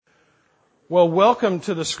Well, welcome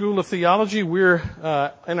to the School of Theology. We're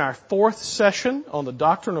in our fourth session on the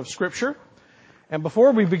doctrine of Scripture. And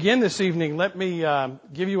before we begin this evening, let me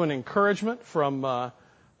give you an encouragement from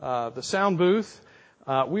the sound booth.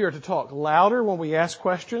 We are to talk louder when we ask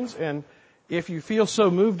questions, and if you feel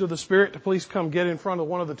so moved of the Spirit to please come get in front of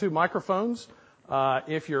one of the two microphones.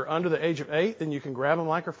 If you're under the age of 8, then you can grab a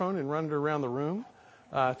microphone and run it around the room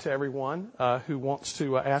to everyone who wants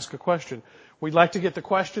to ask a question. We'd like to get the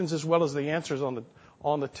questions as well as the answers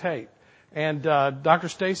on the tape. And Dr.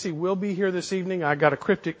 Stacy will be here this evening. I got a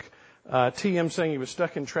cryptic TM saying he was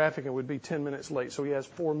stuck in traffic and would be 10 minutes late, so he has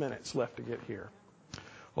 4 minutes left to get here.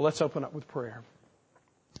 Well, let's open up with prayer.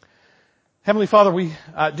 Heavenly Father, we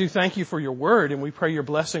do thank you for your word, and we pray your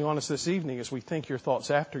blessing on us this evening as we think your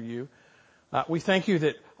thoughts after you. We thank you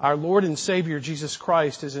that our Lord and Savior, Jesus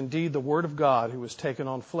Christ, is indeed the Word of God who was taken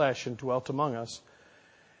on flesh and dwelt among us.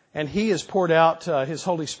 And He has poured out His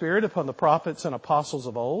Holy Spirit upon the prophets and apostles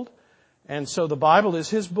of old. And so the Bible is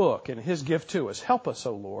His book and His gift to us. Help us,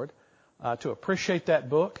 O Lord, to appreciate that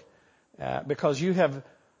book because you have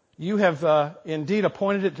indeed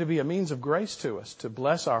appointed it to be a means of grace to us, to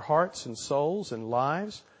bless our hearts and souls and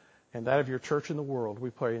lives and that of your church in the world. We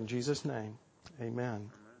pray in Jesus' name. Amen.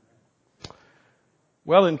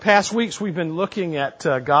 Well, in past weeks, we've been looking at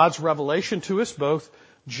God's revelation to us, both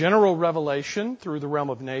general revelation through the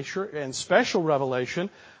realm of nature and special revelation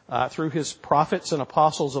through His prophets and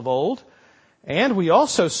apostles of old. And we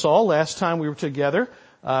also saw last time we were together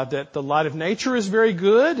that the light of nature is very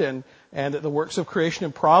good and that the works of creation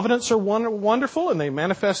and providence are wonderful and they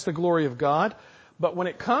manifest the glory of God. But when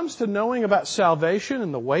it comes to knowing about salvation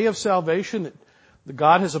and the way of salvation that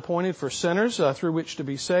God has appointed for sinners through which to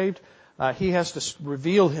be saved, He has to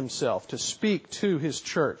reveal Himself, to speak to His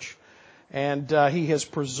church. And He has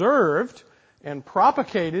preserved and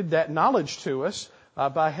propagated that knowledge to us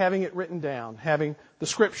by having it written down, having the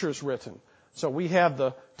Scriptures written. So we have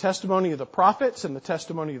the testimony of the prophets and the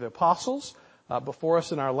testimony of the apostles before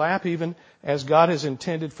us in our lap, even as God has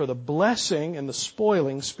intended for the blessing and the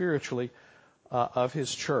spoiling spiritually of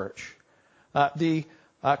His church. The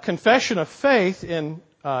Confession of Faith in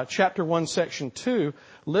chapter 1, section 2,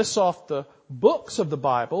 lists off the books of the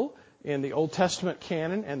Bible in the Old Testament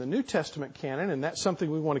canon and the New Testament canon, and that's something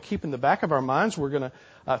we want to keep in the back of our minds. We're going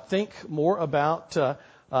to think more about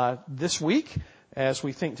this week as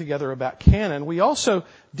we think together about canon. We also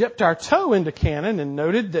dipped our toe into canon and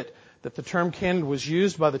noted that the term canon was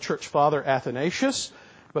used by the church father Athanasius,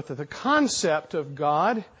 but that the concept of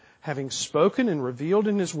God having spoken and revealed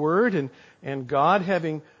in His Word and God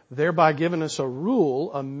having thereby given us a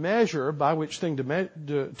rule, a measure by which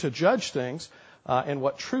to judge things and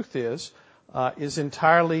what truth is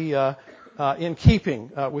entirely in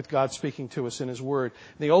keeping with God speaking to us in His Word.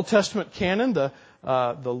 In the Old Testament canon, the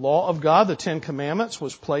law of God, the Ten Commandments,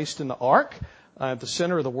 was placed in the ark at the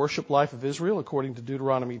center of the worship life of Israel, according to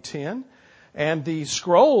Deuteronomy 10. And the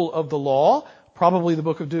scroll of the law, probably the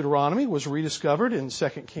book of Deuteronomy, was rediscovered in 2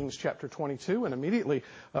 Kings chapter 22 and immediately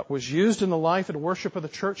was used in the life and worship of the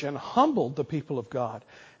church and humbled the people of God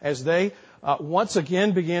as they once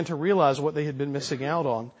again began to realize what they had been missing out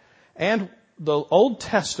on. And the Old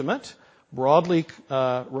Testament, broadly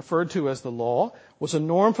referred to as the law, was a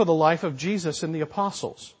norm for the life of Jesus and the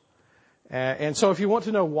apostles. And so if you want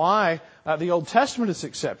to know why the Old Testament is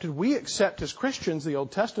accepted, we accept as Christians the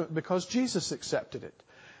Old Testament because Jesus accepted it.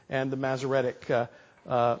 And the Masoretic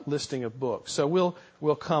listing of books. So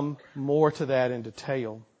we'll come more to that in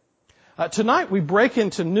detail. Tonight we break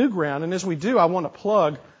into new ground, and as we do, I want to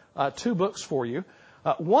plug two books for you.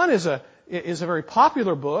 One is a very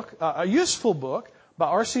popular book, a useful book by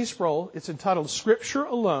R.C. Sproul. It's entitled Scripture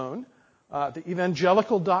Alone, the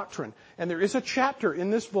Evangelical Doctrine. And there is a chapter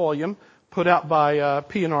in this volume put out by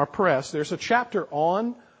P&R Press. There's a chapter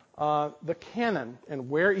on the canon and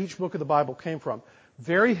where each book of the Bible came from.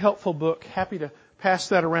 Very helpful book. Happy to pass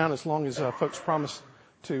that around as long as folks promise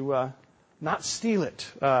to not steal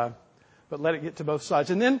it, but let it get to both sides.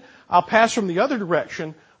 And then I'll pass from the other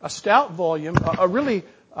direction a stout volume, a really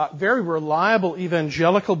very reliable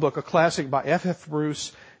evangelical book, a classic by F.F.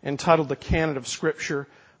 Bruce entitled The Canon of Scripture.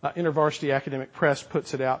 InterVarsity Academic Press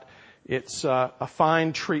puts it out. It's a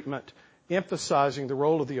fine treatment emphasizing the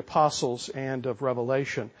role of the apostles and of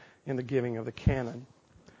revelation in the giving of the canon.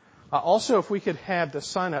 Also, if we could have the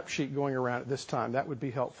sign-up sheet going around at this time, that would be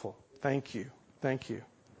helpful. Thank you. Thank you.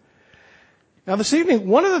 Now, this evening,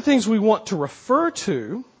 one of the things we want to refer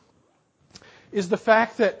to is the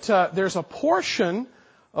fact that there's a portion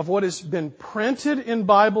of what has been printed in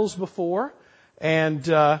Bibles before and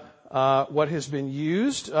what has been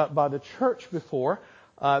used by the church before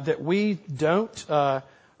that we don't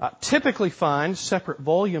typically find separate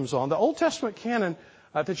volumes on. The Old Testament canon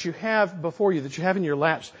that you have before you, that you have in your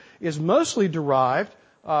laps, is mostly derived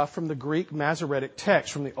from the Greek Masoretic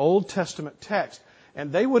text, from the Old Testament text.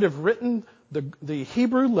 And they would have written the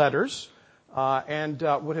Hebrew letters and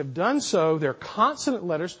would have done so. Their consonant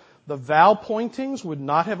letters, the vowel pointings, would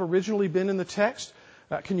not have originally been in the text.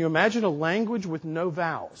 Can you imagine a language with no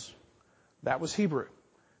vowels? That was Hebrew,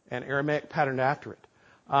 and Aramaic patterned after it.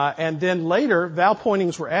 And then later, vowel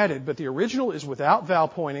pointings were added, but the original is without vowel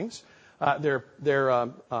pointings. There are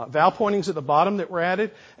vowel pointings at the bottom that were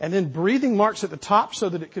added, and then breathing marks at the top so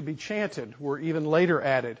that it could be chanted were even later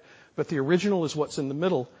added. But the original is what's in the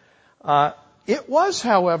middle. It was,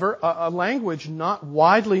 however, a language not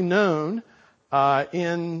widely known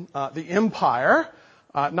in the empire,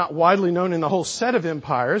 not widely known in the whole set of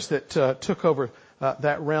empires that took over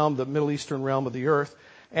that realm, the Middle Eastern realm of the earth.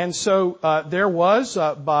 And so there was,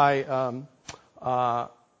 by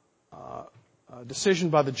decision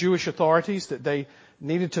by the Jewish authorities, that they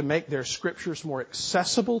needed to make their scriptures more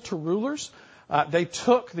accessible to rulers. They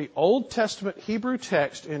took the Old Testament Hebrew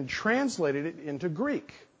text and translated it into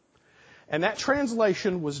Greek. And that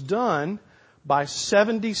translation was done by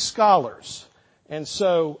 70 scholars. And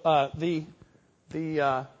so the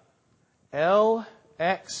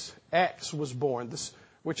LXX was born,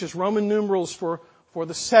 which is Roman numerals for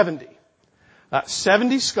the 70.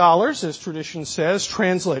 70 scholars, as tradition says,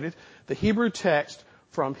 translated the Hebrew text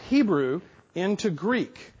from Hebrew into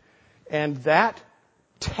Greek. And that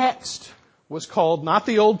text was called, not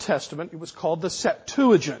the Old Testament, it was called the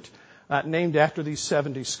Septuagint, named after these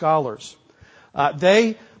 70 scholars.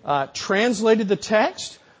 They translated the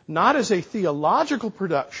text not as a theological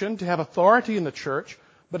production to have authority in the church,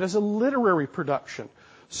 but as a literary production,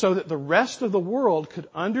 so that the rest of the world could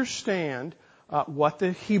understand what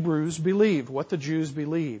the Hebrews believed, what the Jews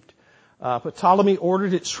believed. Ptolemy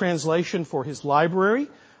ordered its translation for his library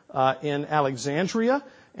in Alexandria,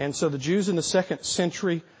 and so the Jews in the 2nd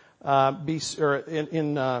century BC, or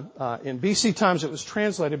in BC times it was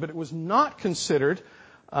translated, but it was not considered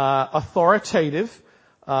authoritative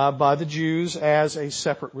by the Jews as a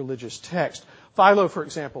separate religious text. Philo, for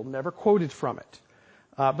example, never quoted from it,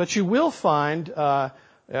 but you will find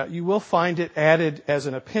it added as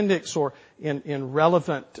an appendix or in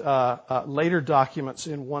relevant later documents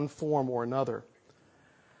in one form or another.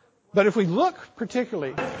 But if we look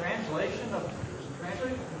particularly, translation from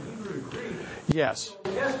Hebrew to Greek. Yes.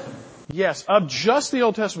 Yes, of just the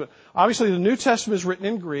Old Testament. Obviously, the New Testament is written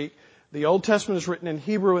in Greek. The Old Testament is written in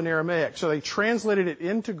Hebrew and Aramaic. So they translated it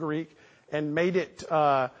into Greek and made it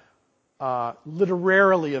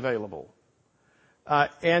literarily available.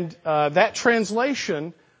 And that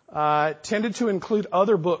translation tended to include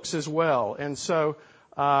other books as well. And so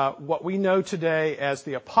what we know today as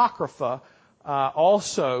the Apocrypha,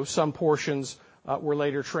 also some portions were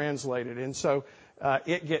later translated. And so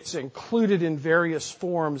it gets included in various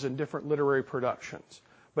forms in different literary productions.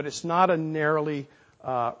 But it's not a narrowly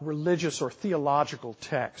religious or theological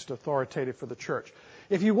text authoritative for the church.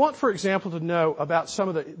 If you want, for example, to know about some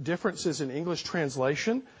of the differences in English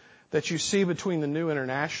translation that you see between the New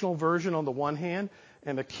International Version on the one hand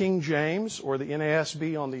and the King James or the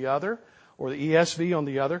NASB on the other, or the ESV on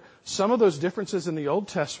the other, some of those differences in the Old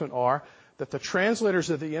Testament are that the translators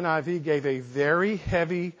of the NIV gave a very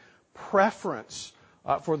heavy preference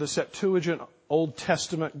for the Septuagint Old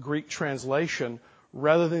Testament Greek translation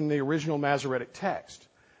rather than the original Masoretic text.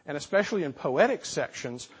 And especially in poetic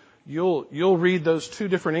sections, you'll read those two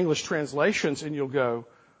different English translations and you'll go,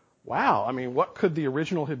 wow, I mean, what could the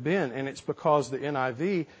original have been? And it's because the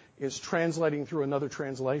NIV is translating through another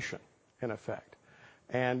translation, in effect.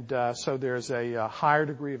 And so there's a higher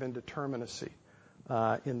degree of indeterminacy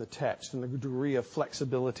in the text and the degree of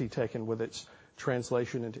flexibility taken with its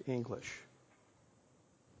translation into English.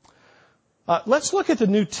 Let's look at the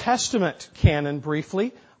New Testament canon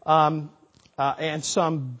briefly, and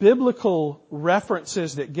some biblical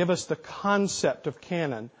references that give us the concept of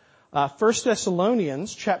canon. 1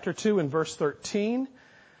 Thessalonians chapter 2 and verse 13,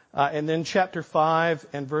 and then chapter 5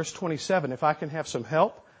 and verse 27. If I can have some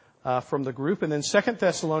help from the group. And then 2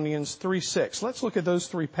 Thessalonians 3:6. Let's look at those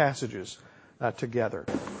three passages together.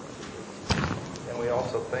 And we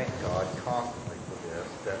also thank God constantly for this,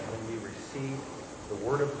 that when you received the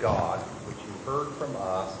word of God, which you heard from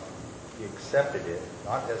us, you accepted it,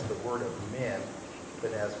 not as the word of men,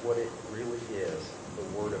 but as what it really is, the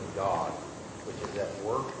word of God, which is at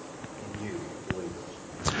work in you,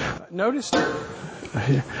 believers. Notice,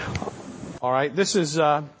 all right, this is,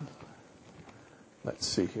 let's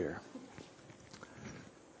see here.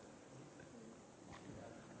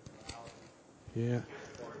 Yeah.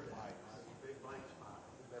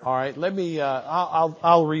 All right, let me,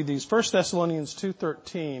 I'll read these. 1 Thessalonians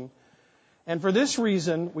 2:13. And for this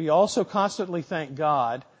reason, we also constantly thank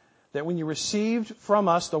God that when you received from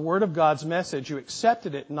us the word of God's message, you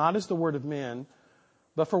accepted it not as the word of men,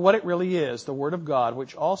 but for what it really is, the word of God,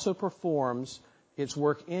 which also performs its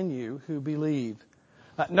work in you who believe.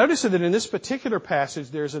 Notice that in this particular passage,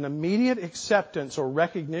 there's an immediate acceptance or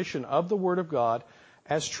recognition of the word of God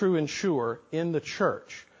as true and sure in the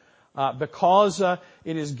church. Because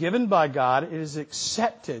it is given by God, it is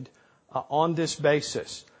accepted on this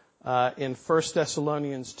basis. In 1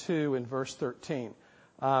 Thessalonians 2 and verse 13.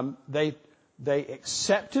 They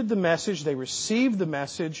accepted the message, they received the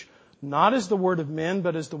message, not as the word of men,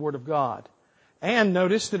 but as the word of God. And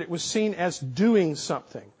notice that it was seen as doing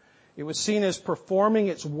something. It was seen as performing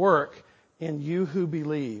its work in you who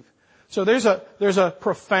believe. So there's a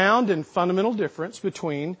profound and fundamental difference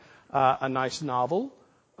between a nice novel,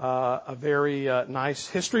 a very nice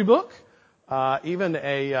history book, even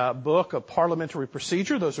a book of parliamentary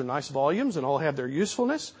procedure. Those are nice volumes and all have their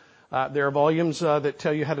usefulness. There are volumes that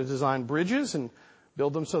tell you how to design bridges and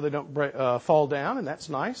build them so they don't fall down, and that's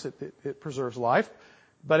nice. It preserves life.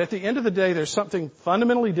 But at the end of the day, there's something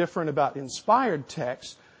fundamentally different about inspired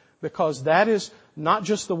text, because that is not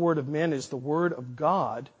just the word of men, it's the word of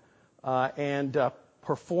God, and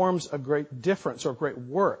performs a great difference or great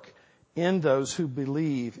work in those who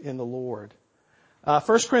believe in the Lord. 1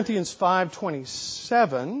 Corinthians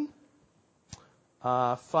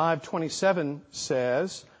 5:27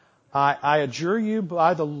 says, I adjure you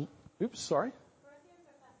by the...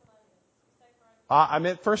 I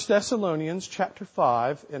meant 1 Thessalonians chapter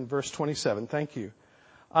 5 and verse 27. Thank you.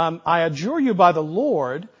 I adjure you by the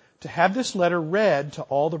Lord to have this letter read to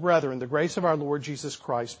all the brethren. The grace of our Lord Jesus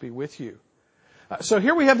Christ be with you. So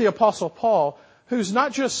here we have the Apostle Paul, who's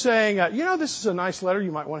not just saying, this is a nice letter,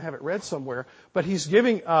 you might want to have it read somewhere, but he's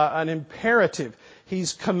giving an imperative.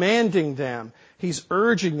 He's commanding them. He's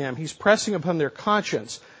urging them. He's pressing upon their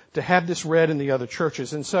conscience to have this read in the other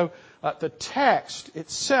churches. And so the text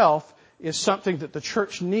itself is something that the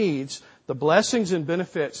church needs. The blessings and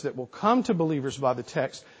benefits that will come to believers by the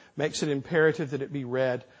text makes it imperative that it be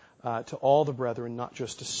read to all the brethren, not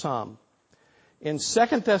just to some. In 2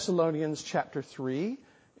 Thessalonians chapter 3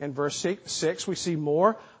 and verse 6, we see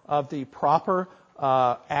more of the proper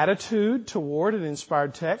attitude toward an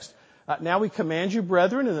inspired text. Now we command you,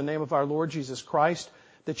 brethren, in the name of our Lord Jesus Christ,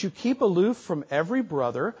 that you keep aloof from every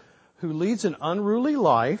brother who leads an unruly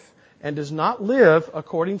life and does not live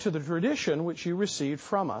according to the tradition which you received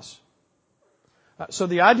from us. So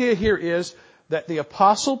the idea here is that the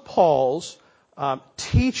Apostle Paul's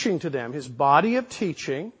teaching to them, his body of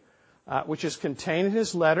teaching, which is contained in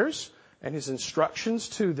his letters and his instructions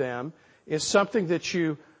to them, is something that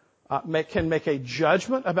you can make a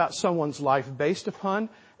judgment about someone's life based upon,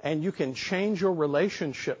 and you can change your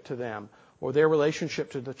relationship to them or their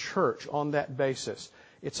relationship to the church on that basis.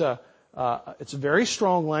 It's a very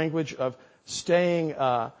strong language of staying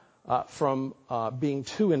from being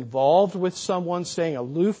too involved with someone, staying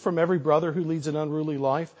aloof from every brother who leads an unruly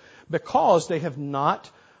life, because they have not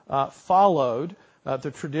followed the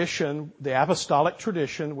tradition, the apostolic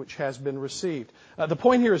tradition, which has been received. The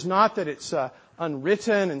point here is not that it's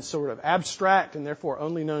unwritten and sort of abstract and therefore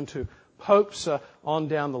only known to popes on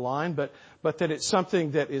down the line, but that it's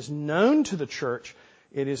something that is known to the church.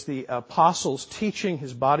 It is the apostles teaching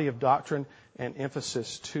his body of doctrine and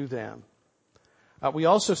emphasis to them. We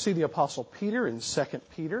also see the apostle Peter in 2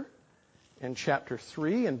 Peter in chapter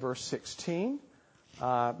 3 and verse 16,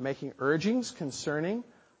 making urgings concerning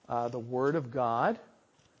the Word of God.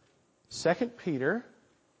 2 Peter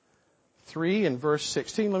 3 and verse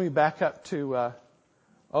 16. Let me back up to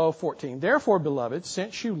 14. Therefore, beloved,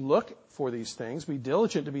 since you look for these things, be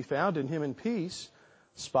diligent to be found in him in peace,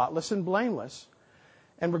 spotless and blameless,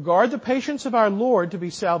 and regard the patience of our Lord to be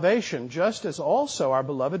salvation, just as also our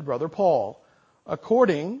beloved brother Paul,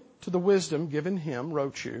 according to the wisdom given him,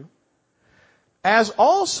 wrote you, as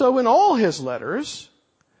also in all his letters,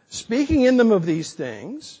 speaking in them of these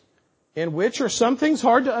things, in which are some things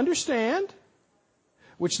hard to understand,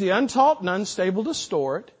 which the untaught and unstable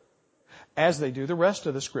distort, as they do the rest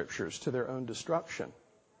of the Scriptures to their own destruction.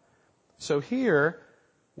 So here,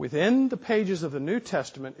 within the pages of the New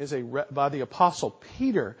Testament, by the Apostle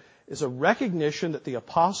Peter, is a recognition that the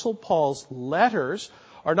Apostle Paul's letters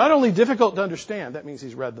are not only difficult to understand, that means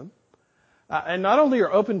he's read them, and not only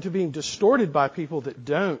are open to being distorted by people that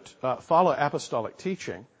don't follow apostolic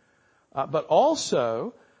teaching, but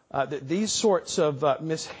also that these sorts of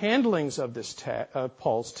mishandlings of this of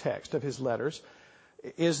Paul's text, of his letters,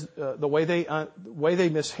 is the way they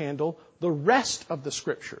mishandle the rest of the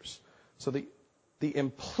Scriptures. So The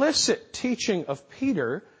implicit teaching of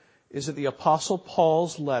Peter is that the Apostle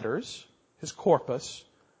Paul's letters, his corpus,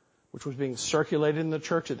 which was being circulated in the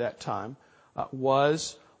church at that time,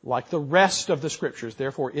 was like the rest of the Scriptures.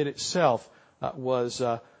 Therefore, it itself was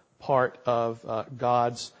part of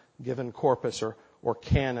God's given corpus or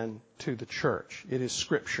canon to the church. It is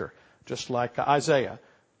Scripture, just like Isaiah,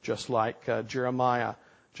 just like Jeremiah,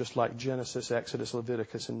 just like Genesis, Exodus,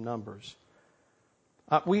 Leviticus, and Numbers.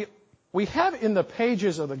 We have in the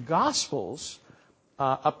pages of the Gospels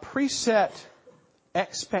a preset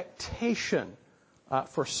expectation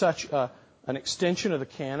for such an extension of the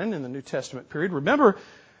canon in the New Testament period. Remember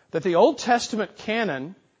that the Old Testament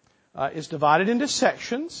canon is divided into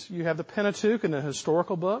sections. You have the Pentateuch and the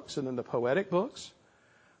historical books, and then the poetic books.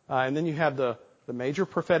 And then you have the major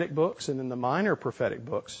prophetic books, and then the minor prophetic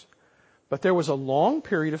books. But there was a long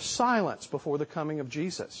period of silence before the coming of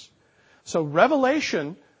Jesus. So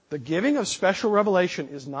revelation, the giving of special revelation,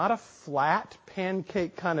 is not a flat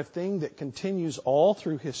pancake kind of thing that continues all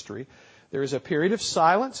through history. There is a period of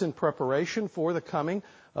silence in preparation for the coming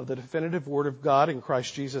of the definitive Word of God in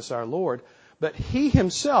Christ Jesus our Lord. But He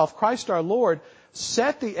Himself, Christ our Lord,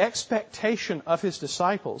 set the expectation of His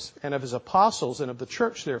disciples and of His apostles and of the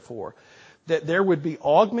church, therefore, that there would be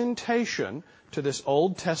augmentation to this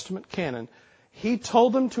Old Testament canon. He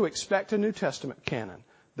told them to expect a New Testament canon,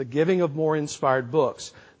 the giving of more inspired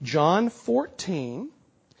books. John 14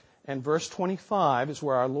 and verse 25 is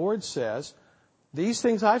where our Lord says, "These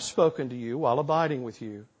things I've spoken to you while abiding with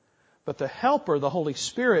you. But the Helper, the Holy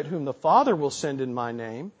Spirit, whom the Father will send in my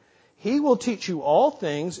name, He will teach you all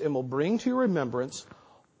things and will bring to your remembrance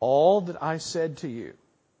all that I said to you."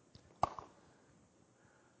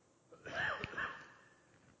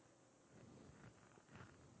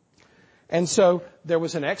 And so there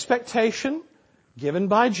was an expectation given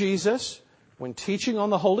by Jesus when teaching on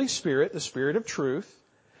the Holy Spirit, the Spirit of truth,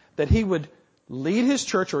 that He would lead His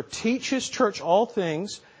church or teach His church all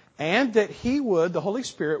things, and that He would, the Holy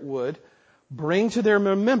Spirit would, bring to their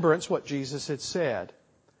remembrance what Jesus had said.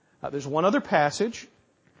 There's one other passage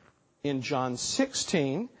in John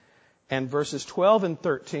 16 and verses 12 and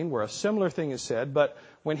 13 where a similar thing is said. But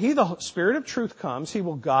when He, the Spirit of truth, comes, He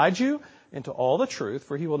will guide you into all the truth,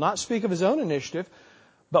 for He will not speak of His own initiative,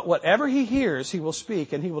 but whatever He hears, He will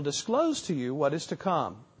speak, and He will disclose to you what is to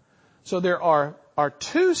come. So there are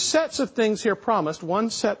two sets of things here promised,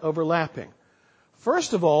 one set overlapping.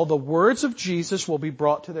 First of all, the words of Jesus will be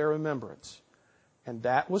brought to their remembrance. And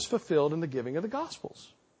that was fulfilled in the giving of the Gospels.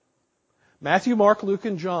 Matthew, Mark, Luke,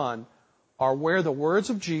 and John are where the words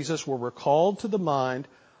of Jesus were recalled to the mind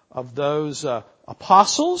of those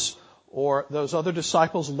apostles or those other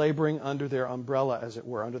disciples laboring under their umbrella, as it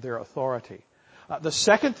were, under their authority. The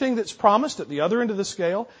second thing that's promised at the other end of the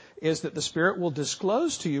scale is that the Spirit will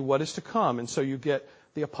disclose to you what is to come. And so you get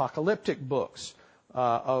the apocalyptic books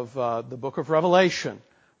of the book of Revelation.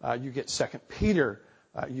 You get 2 Peter.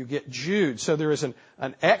 You get Jude. So there is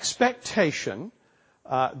an expectation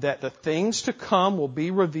that the things to come will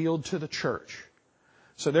be revealed to the church.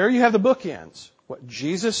 So there you have the bookends. What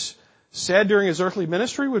Jesus said during His earthly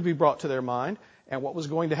ministry would be brought to their mind, and what was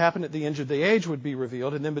going to happen at the end of the age would be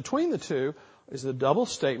revealed. And then between the two is the double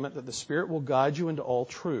statement that the Spirit will guide you into all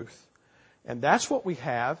truth. And that's what we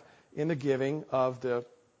have in the giving of the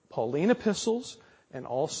Pauline epistles and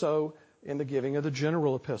also in the giving of the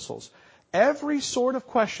general epistles. Every sort of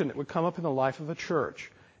question that would come up in the life of a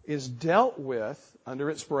church is dealt with under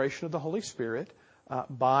inspiration of the Holy Spirit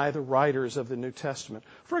by the writers of the New Testament.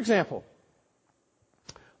 For example,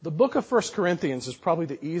 the book of 1 Corinthians is probably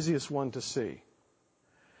the easiest one to see.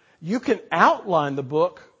 You can outline the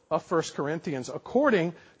book of 1 Corinthians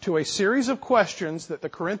according to a series of questions that the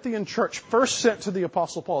Corinthian church first sent to the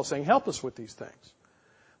Apostle Paul, saying, help us with these things.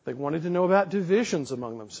 They wanted to know about divisions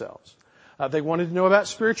among themselves. They wanted to know about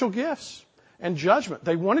spiritual gifts and judgment.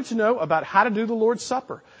 They wanted to know about how to do the Lord's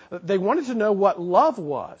Supper. They wanted to know what love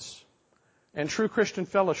was and true Christian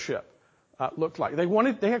fellowship looked like.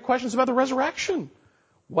 They had questions about the resurrection.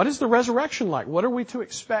 What is the resurrection like? What are we to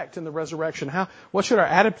expect in the resurrection? What should our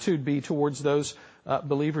attitude be towards those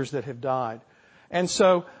believers that have died? And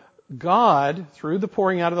so God, through the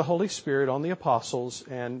pouring out of the Holy Spirit on the apostles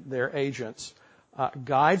and their agents,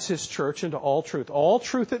 guides His church into all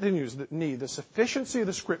truth that they need. The sufficiency of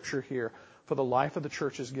the Scripture here for the life of the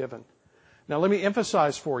church is given. Now let me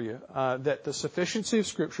emphasize for you that the sufficiency of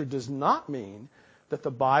Scripture does not mean that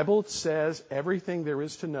the Bible says everything there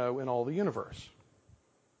is to know in all the universe.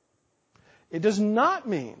 It does not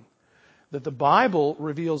mean that the Bible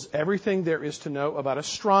reveals everything there is to know about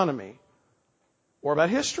astronomy or about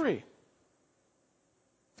history.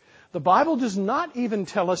 The Bible does not even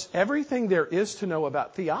tell us everything there is to know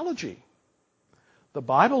about theology. The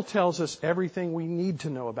Bible tells us everything we need to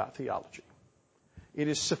know about theology. It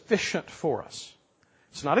is sufficient for us.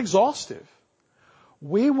 It's not exhaustive.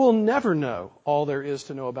 We will never know all there is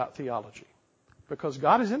to know about theology because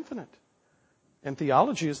God is infinite. And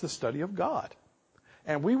theology is the study of God.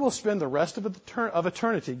 And we will spend the rest of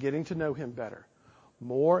eternity getting to know Him better.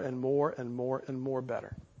 More and more and more and more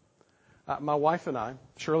better. My wife and I,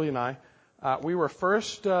 Shirley and I, we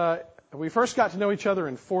first got to know each other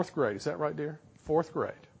in 4th grade. Is that right, dear? 4th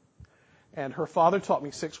grade. And her father taught me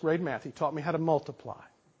 6th grade math. He taught me how to multiply.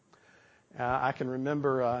 I can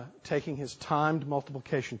remember taking his timed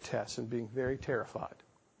multiplication tests and being very terrified.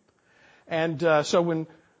 And so when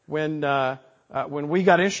we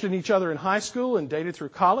got interested in each other in high school and dated through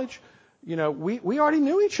college, we already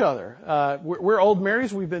knew each other. We're old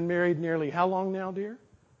Marys. We've been married nearly how long now, dear?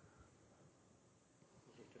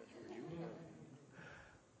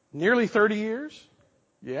 Nearly 30 years?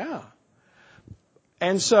 Yeah.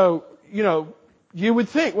 And so, you would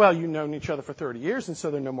think, well, you've known each other for 30 years, and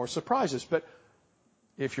so there are no more surprises. But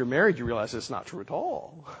if you're married, you realize it's not true at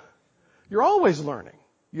all. You're always learning.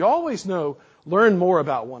 You always learn more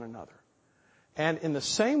about one another. And in the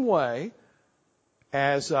same way,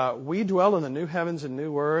 as we dwell in the new heavens and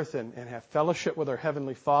new earth and have fellowship with our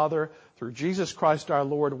Heavenly Father through Jesus Christ our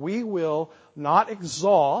Lord, we will not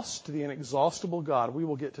exhaust the inexhaustible God. We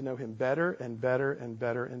will get to know Him better and better and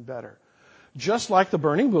better and better. Just like the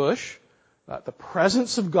burning bush, the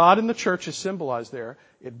presence of God in the church is symbolized there.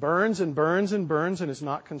 It burns and burns and burns and is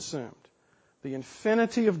not consumed. The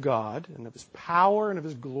infinity of God and of His power and of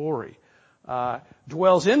His glory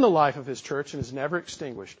dwells in the life of His church and is never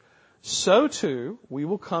extinguished. So too, we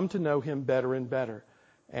will come to know Him better and better.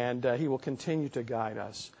 And He will continue to guide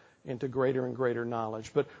us into greater and greater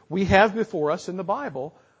knowledge. But we have before us in the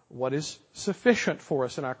Bible what is sufficient for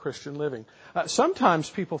us in our Christian living. Sometimes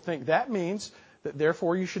people think that means that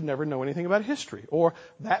therefore you should never know anything about history. Or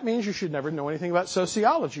that means you should never know anything about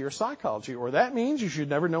sociology or psychology. Or that means you should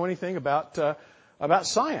never know anything about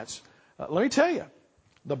science. Let me tell you,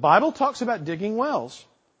 the Bible talks about digging wells.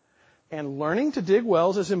 And learning to dig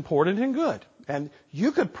wells is important and good. And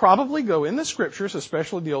you could probably go in the Scriptures,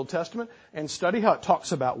 especially the Old Testament, and study how it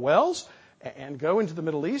talks about wells, and go into the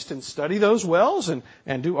Middle East and study those wells and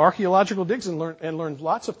do archaeological digs and learn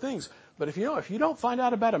lots of things. But if you don't find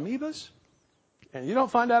out about amoebas, and you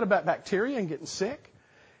don't find out about bacteria and getting sick,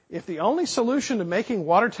 if the only solution to making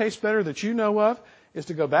water taste better that you know of is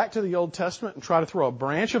to go back to the Old Testament and try to throw a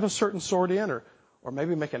branch of a certain sort in, or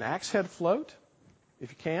maybe make an axe head float, if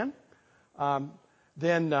you can,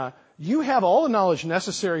 then you have all the knowledge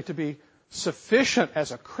necessary to be sufficient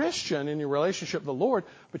as a Christian in your relationship with the Lord,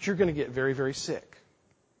 but you're going to get very, very sick.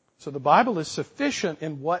 So the Bible is sufficient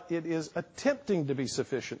in what it is attempting to be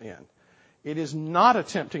sufficient in. It is not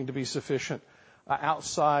attempting to be sufficient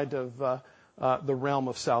outside of the realm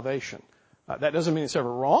of salvation. That doesn't mean it's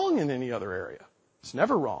ever wrong in any other area. It's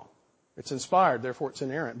never wrong. It's inspired, therefore it's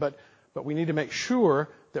inerrant. But we need to make sure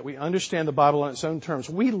that we understand the Bible on its own terms.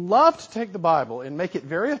 We love to take the Bible and make it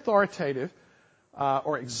very authoritative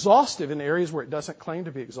or exhaustive in areas where it doesn't claim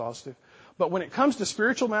to be exhaustive. But when it comes to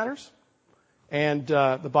spiritual matters, and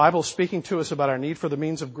the Bible is speaking to us about our need for the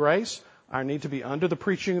means of grace, our need to be under the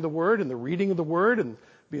preaching of the Word and the reading of the Word and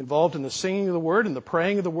be involved in the singing of the Word and the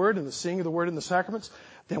praying of the Word and the seeing of the Word in the sacraments,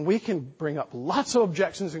 then we can bring up lots of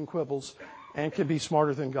objections and quibbles and can be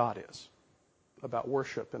smarter than God is about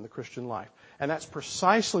worship in the Christian life. And that's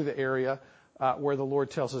precisely the area where the Lord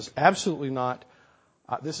tells us, absolutely not,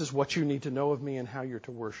 this is what you need to know of me and how you're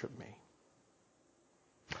to worship me.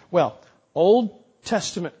 Well, Old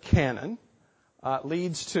Testament canon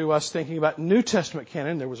leads to us thinking about New Testament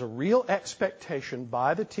canon. There was a real expectation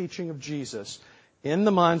by the teaching of Jesus in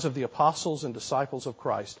the minds of the apostles and disciples of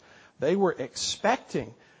Christ. They were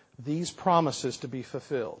expecting these promises to be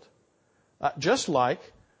fulfilled. Just like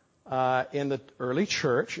in the early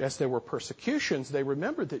church, as there were persecutions, they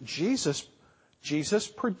remembered that Jesus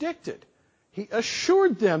predicted. He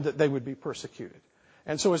assured them that they would be persecuted.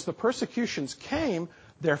 And so as the persecutions came,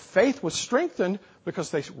 their faith was strengthened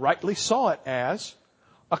because they rightly saw it as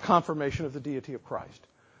a confirmation of the deity of Christ.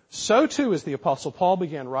 So too, as the Apostle Paul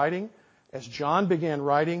began writing, as John began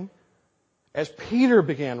writing, as Peter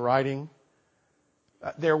began writing,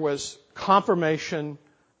 there was confirmation,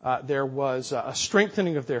 there was a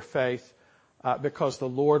strengthening of their faith because the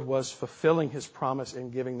Lord was fulfilling His promise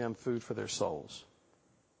and giving them food for their souls.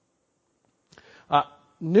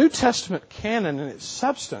 New Testament canon in its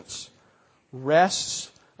substance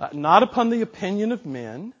rests not upon the opinion of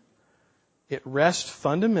men. It rests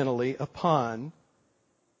fundamentally upon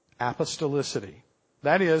apostolicity.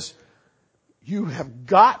 That is, you have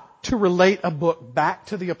got to relate a book back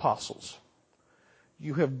to the apostles.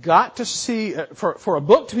 You have got to see, for a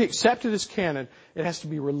book to be accepted as canon, it has to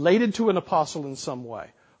be related to an apostle in some way.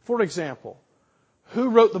 For example, who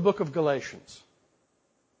wrote the book of Galatians?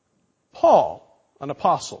 Paul, an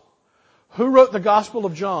apostle. Who wrote the Gospel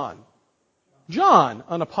of John? John,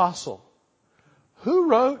 an apostle. Who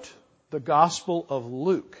wrote the Gospel of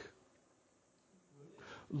Luke?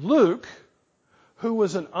 Luke, who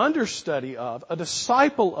was an understudy of, a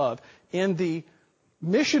disciple of, in the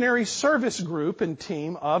missionary service group and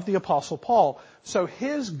team of the Apostle Paul. So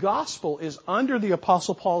his gospel is under the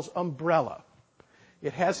Apostle Paul's umbrella.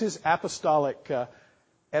 It has his apostolic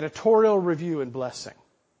editorial review and blessing,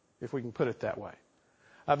 if we can put it that way.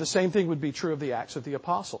 The same thing would be true of the Acts of the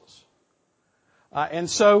Apostles. And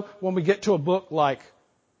so when we get to a book like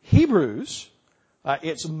Hebrews,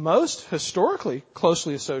 it's most historically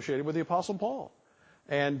closely associated with the Apostle Paul.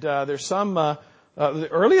 And there's some, the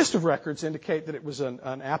earliest of records indicate that it was an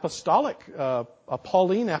apostolic, a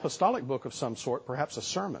Pauline apostolic book of some sort, perhaps a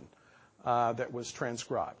sermon that was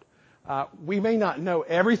transcribed. We may not know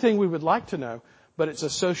everything we would like to know, but it's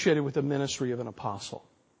associated with the ministry of an apostle.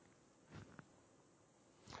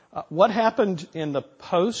 What happened in the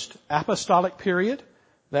post-apostolic period?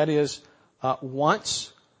 That is,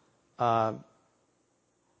 once the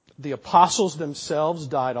apostles themselves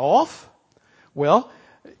died off, well,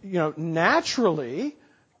 naturally,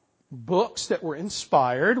 books that were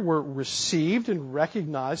inspired were received and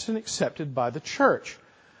recognized and accepted by the church.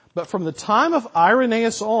 But from the time of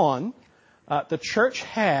Irenaeus on, the church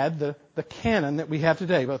had the canon that we have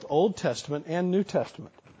today, both Old Testament and New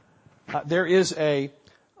Testament. There is a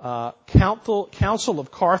Council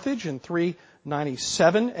of Carthage in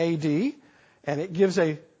 397 AD, and it gives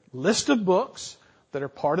a list of books that are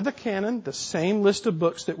part of the canon, the same list of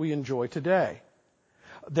books that we enjoy today.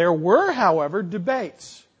 There were, however,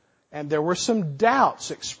 debates, and there were some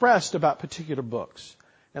doubts expressed about particular books.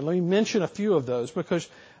 And let me mention a few of those, because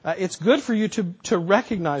it's good for you to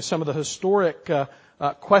recognize some of the historic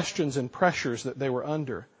questions and pressures that they were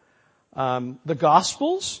under. The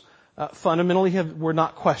Gospels fundamentally were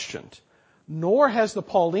not questioned, nor has the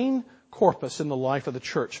Pauline corpus in the life of the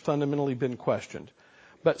church fundamentally been questioned.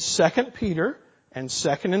 But 2 Peter and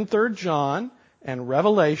 2nd and 3rd John and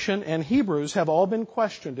Revelation and Hebrews have all been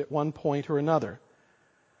questioned at one point or another.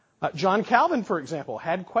 John Calvin, for example,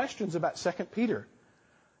 had questions about 2 Peter.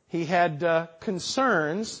 He had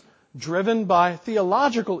concerns driven by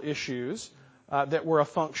theological issues that were a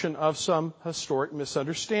function of some historic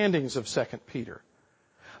misunderstandings of 2 Peter.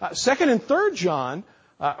 2nd and 3rd John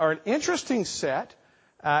are an interesting set,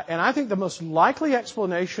 and I think the most likely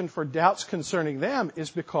explanation for doubts concerning them is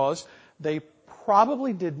because they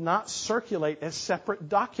probably did not circulate as separate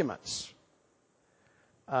documents.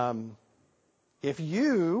 If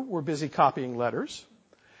you were busy copying letters,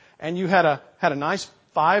 and you had a nice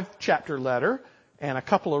 5-chapter letter and a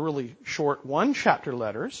couple of really short 1-chapter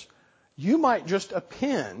letters, you might just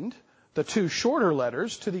append the 2 shorter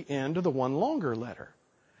letters to the end of the 1 longer letter.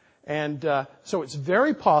 And so it's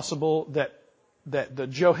very possible that the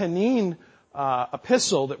Johannine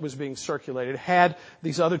epistle that was being circulated had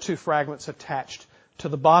these other 2 fragments attached to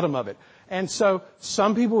the bottom of it. And so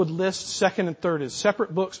some people would list 2nd and 3rd as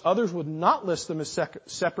separate books. Others would not list them as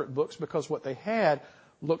separate books because what they had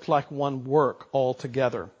looked like one work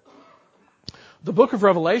altogether. The book of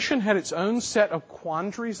Revelation had its own set of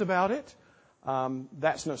quandaries about it.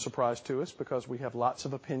 That's no surprise to us because we have lots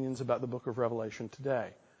of opinions about the book of Revelation today.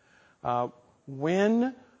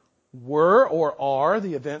 When were or are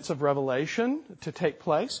the events of Revelation to take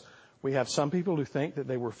place? We have some people who think that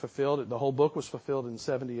they were fulfilled, the whole book was fulfilled in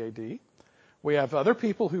 70 AD. We have other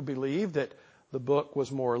people who believe that the book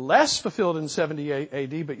was more or less fulfilled in 70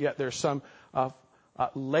 AD, but yet there's some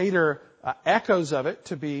later echoes of it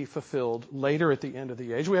to be fulfilled later at the end of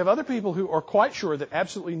the age. We have other people who are quite sure that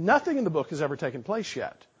absolutely nothing in the book has ever taken place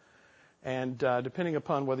yet. And depending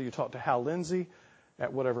upon whether you talk to Hal Lindsey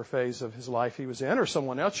at whatever phase of his life he was in or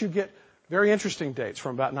someone else, you get very interesting dates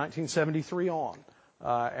from about 1973 on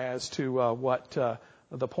as to what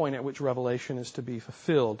the point at which Revelation is to be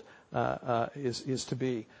fulfilled is to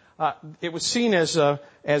be. It was seen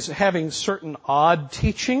as having certain odd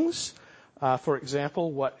teachings. For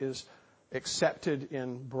example, what is accepted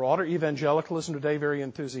in broader evangelicalism today very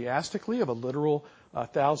enthusiastically of a literal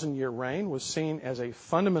 1,000-year reign was seen as a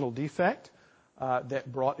fundamental defect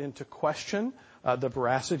that brought into question the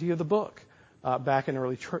veracity of the book back in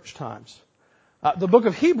early church times. The book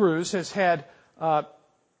of Hebrews has had a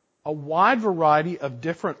wide variety of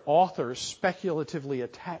different authors speculatively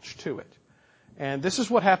attached to it. And this is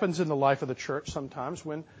what happens in the life of the church sometimes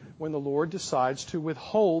when the Lord decides to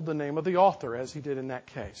withhold the name of the author, as he did in that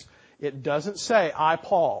case. It doesn't say, I,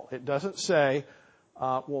 Paul. It doesn't say,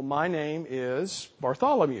 well, my name is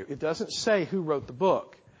Bartholomew. It doesn't say who wrote the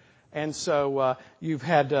book. And so you've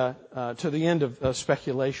had, to the end of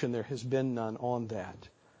speculation, there has been none on that.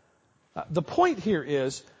 The point here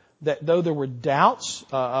is that though there were doubts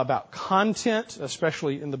about content,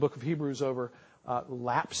 especially in the book of Hebrews over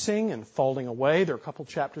lapsing and falling away, there are a couple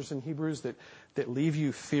chapters in Hebrews that leave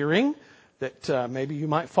you fearing that maybe you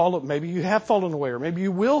might follow, maybe you have fallen away, or maybe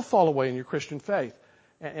you will fall away in your Christian faith.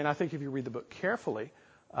 And I think if you read the book carefully,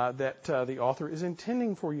 that the author is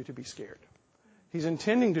intending for you to be scared. He's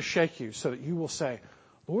intending to shake you so that you will say,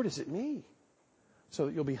 Lord, is it me? So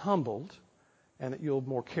that you'll be humbled and that you'll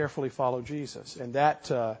more carefully follow Jesus. And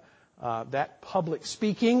that public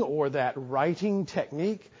speaking or that writing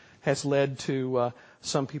technique has led to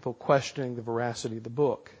some people questioning the veracity of the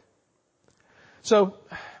book. So,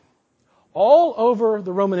 all over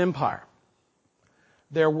the Roman Empire,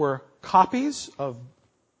 there were copies of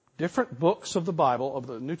different books of the Bible, of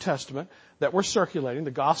the New Testament, that were circulating.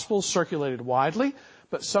 The Gospels circulated widely,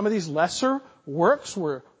 but some of these lesser works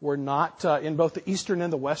were not in both the eastern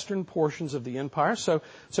and the western portions of the empire. So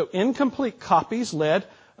incomplete copies led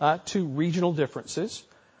to regional differences.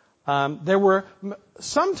 There were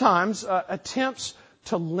sometimes attempts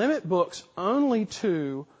to limit books only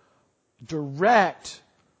to direct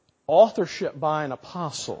authorship by an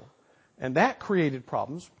apostle, and that created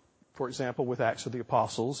problems. For example, with Acts of the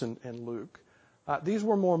Apostles and Luke. These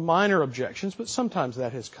were more minor objections, but sometimes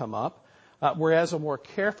that has come up, whereas a more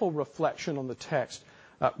careful reflection on the text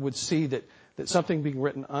would see that something being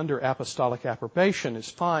written under apostolic approbation is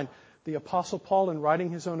fine. The Apostle Paul, in writing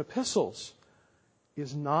his own epistles,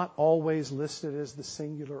 is not always listed as the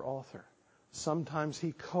singular author. Sometimes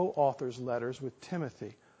he co-authors letters with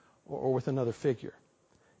Timothy or with another figure.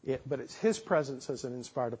 But it's his presence as an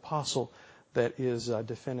inspired apostle that is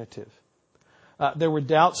definitive. There were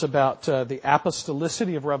doubts about the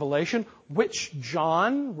apostolicity of Revelation. Which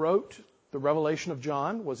John wrote the Revelation of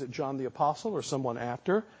John? Was it John the Apostle or someone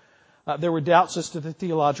after? There were doubts as to the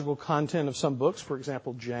theological content of some books. For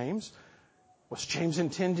example, James. Was James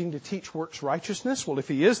intending to teach works righteousness? Well, if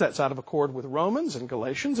he is, that's out of accord with Romans and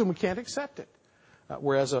Galatians, and we can't accept it.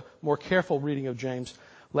 Whereas a more careful reading of James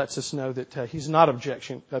lets us know that he's not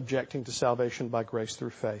objecting to salvation by grace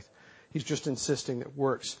through faith. He's just insisting that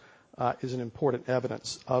works is an important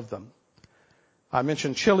evidence of them. I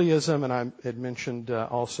mentioned Chiliasm, and I had mentioned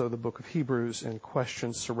also the book of Hebrews and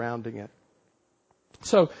questions surrounding it.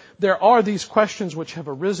 So there are these questions which have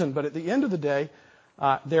arisen, but at the end of the day,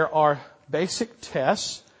 there are basic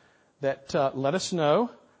tests that let us know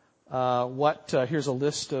here's a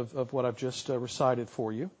list of what I've just recited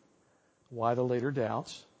for you. Why the later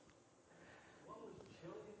doubts?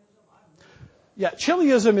 Yeah,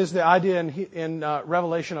 Chiliasm is the idea in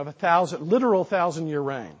Revelation of literal 1,000-year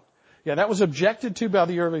reign. Yeah, that was objected to by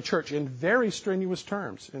the early church in very strenuous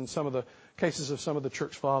terms in some of the cases of some of the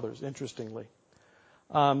church fathers, interestingly.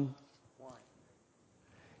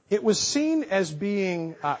 It was seen as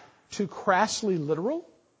being too crassly literal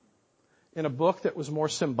in a book that was more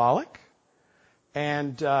symbolic.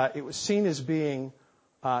 And it was seen as being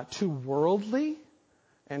too worldly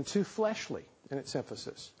and too fleshly in its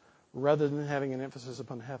emphasis, rather than having an emphasis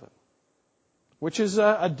upon heaven, which is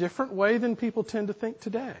a different way than people tend to think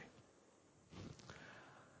today.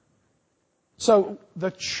 So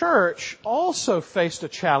the church also faced a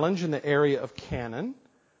challenge in the area of canon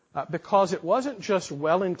because it wasn't just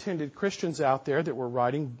well-intended Christians out there that were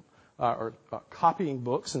writing or copying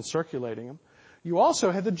books and circulating them. You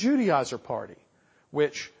also had the Judaizer party,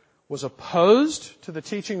 which was opposed to the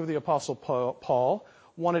teaching of the Apostle Paul,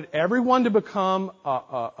 wanted everyone to become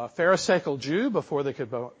a Pharisaical Jew before they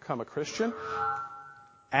could become a Christian.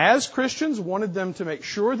 As Christians, wanted them to make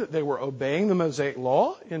sure that they were obeying the Mosaic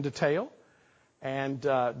law in detail. And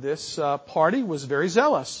this party was very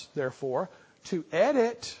zealous, therefore, to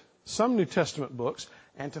edit some New Testament books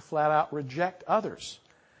and to flat out reject others.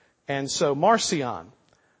 And so Marcion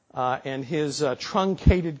and his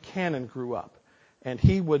truncated canon grew up. And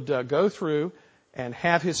he would go through and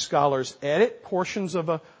have his scholars edit portions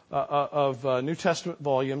of New Testament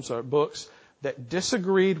volumes or books that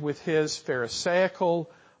disagreed with his Pharisaical,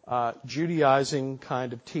 Judaizing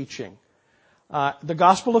kind of teaching. The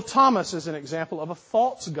Gospel of Thomas is an example of a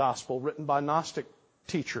false gospel written by Gnostic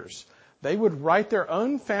teachers. They would write their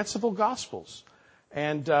own fanciful gospels.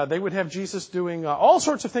 And they would have Jesus doing all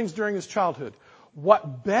sorts of things during his childhood.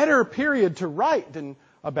 What better period to write than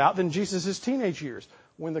Jesus' teenage years?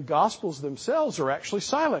 when the Gospels themselves are actually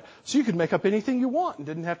silent. So you could make up anything you want and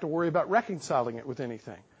didn't have to worry about reconciling it with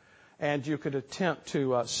anything. And you could attempt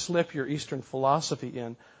to slip your Eastern philosophy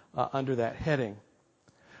in under that heading.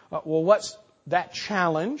 Well, what's that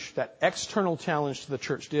challenge, that external challenge to the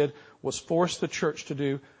church did, was force the church to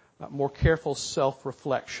do more careful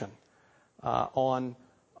self-reflection on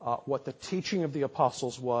what the teaching of the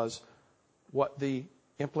apostles was, what the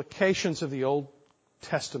implications of the Old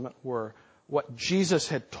Testament were, what Jesus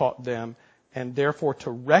had taught them, and therefore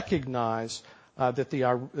to recognize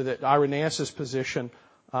that Irenaeus' position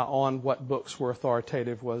on what books were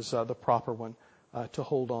authoritative was the proper one to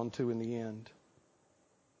hold on to in the end.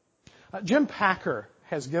 Jim Packer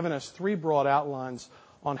has given us 3 broad outlines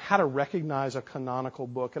on how to recognize a canonical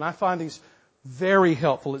book, and I find these very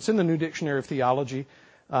helpful. It's in the New Dictionary of Theology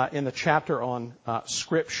in the chapter on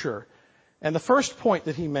Scripture. And the first point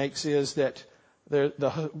that he makes is that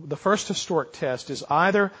the first historic test is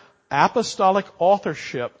either apostolic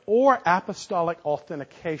authorship or apostolic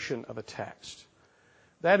authentication of a text.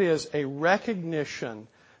 That is a recognition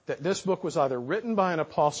that this book was either written by an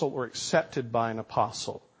apostle or accepted by an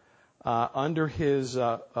apostle under his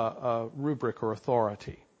rubric or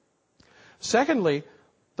authority. Secondly,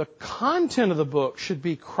 the content of the book should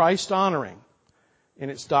be Christ-honoring in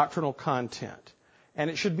its doctrinal content. And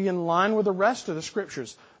it should be in line with the rest of the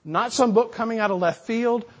Scriptures. Not some book coming out of left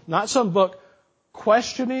field, not some book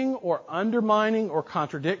questioning or undermining or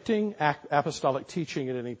contradicting apostolic teaching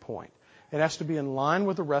at any point. It has to be in line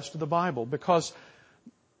with the rest of the Bible because,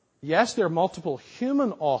 yes, there are multiple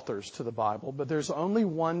human authors to the Bible, but there's only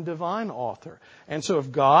one divine author. And so if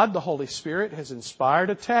God, the Holy Spirit, has inspired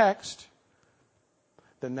a text,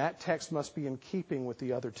 then that text must be in keeping with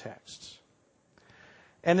the other texts.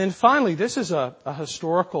 And then finally, this is a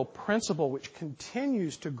historical principle which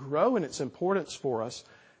continues to grow in its importance for us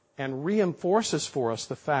and reinforces for us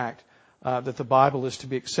the fact that the Bible is to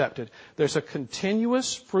be accepted. There's a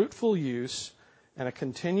continuous fruitful use and a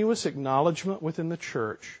continuous acknowledgement within the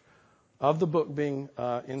church of the book being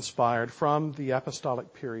inspired from the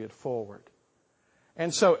apostolic period forward.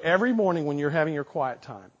 And so every morning when you're having your quiet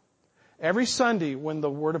time, every Sunday when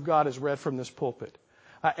the Word of God is read from this pulpit,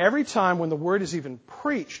 every time when the Word is even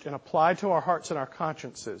preached and applied to our hearts and our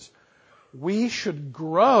consciences, we should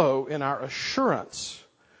grow in our assurance.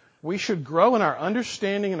 We should grow in our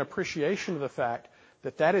understanding and appreciation of the fact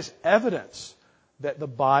that that is evidence that the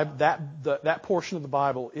Bible, that portion of the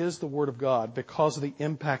Bible is the Word of God because of the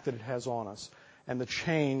impact that it has on us and the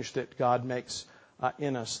change that God makes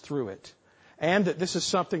in us through it. And that this is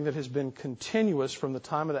something that has been continuous from the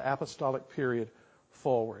time of the apostolic period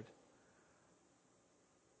forward.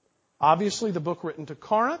 Obviously, the book written to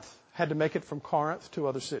Corinth had to make it from Corinth to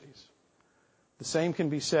other cities. The same can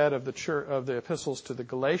be said of the epistles to the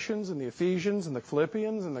Galatians and the Ephesians and the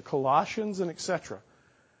Philippians and the Colossians and etc.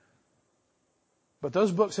 But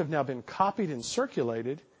those books have now been copied and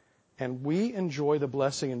circulated, and we enjoy the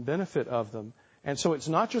blessing and benefit of them. And so it's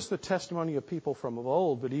not just the testimony of people from of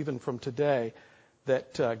old, but even from today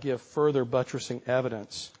that give further buttressing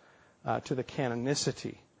evidence to the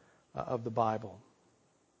canonicity of the Bible.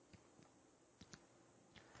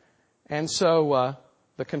 And so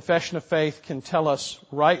the confession of faith can tell us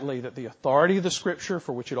rightly that the authority of the Scripture,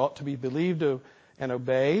 for which it ought to be believed and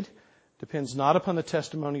obeyed, depends not upon the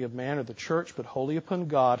testimony of man or the church, but wholly upon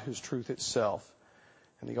God, whose truth itself,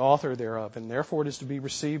 and the author thereof. And therefore it is to be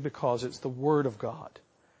received because it's the Word of God.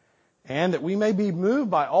 And that we may be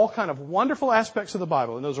moved by all kind of wonderful aspects of the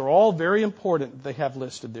Bible. And those are all very important that they have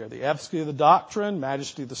listed there. The efficacy of the doctrine,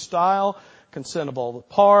 majesty of the style, consent of all the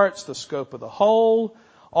parts, the scope of the whole.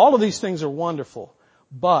 All of these things are wonderful,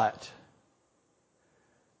 but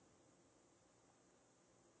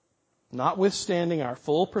notwithstanding our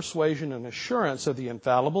full persuasion and assurance of the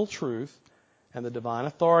infallible truth and the divine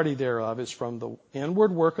authority thereof is from the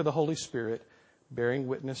inward work of the Holy Spirit, bearing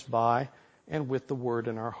witness by and with the Word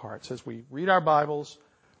in our hearts. As we read our Bibles,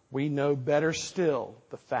 we know better still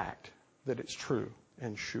the fact that it's true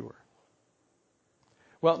and sure.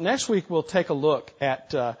 Well, next week we'll take a look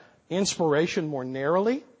at inspiration more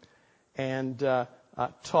narrowly and look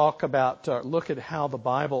at how the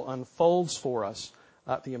Bible unfolds for us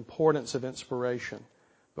the importance of inspiration.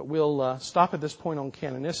 But we'll stop at this point on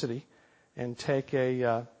canonicity and take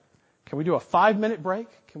can we do a 5-minute break?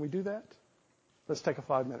 Can we do that? Let's take a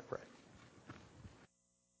 5-minute break.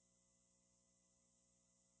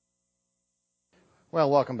 Well,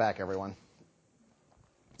 welcome back, everyone.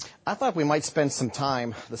 I thought we might spend some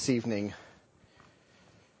time this evening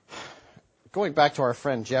going back to our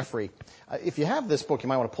friend Jeffrey, if you have this book, you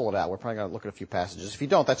might want to pull it out. We're probably going to look at a few passages. If you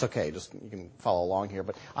don't, that's okay. Just you can follow along here.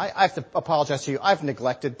 But I have to apologize to you. I've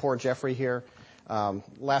neglected poor Jeffrey here.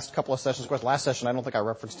 Last couple of sessions, of course, last session I don't think I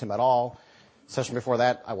referenced him at all. Session before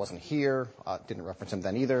that, I wasn't here. Didn't reference him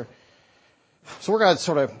then either. So we're going to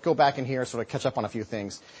sort of go back in here, sort of catch up on a few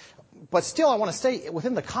things. But still, I want to stay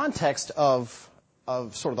within the context of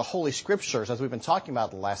sort of the Holy Scriptures, as we've been talking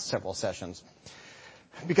about the last several sessions.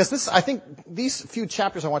 Because I think these few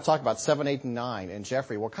chapters I want to talk about, 7, 8, and 9, and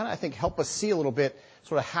Jeffrey, will kind of, I think, help us see a little bit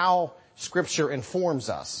sort of how Scripture informs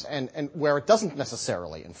us and where it doesn't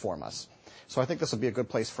necessarily inform us. So I think this will be a good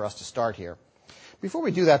place for us to start here. Before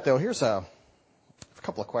we do that, though, here's a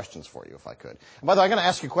couple of questions for you, if I could. And by the way, I'm going to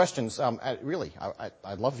ask you questions. Really,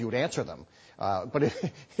 I'd love if you would answer them. But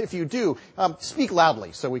if you do, speak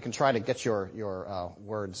loudly so we can try to get your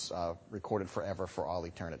words recorded forever for all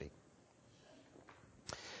eternity.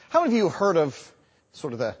 How many of you have heard of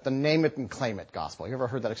sort of the name it and claim it gospel? You ever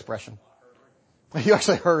heard that expression? You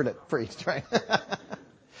actually heard it preached, right?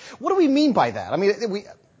 What do we mean by that? I mean,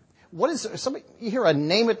 what is somebody? You hear a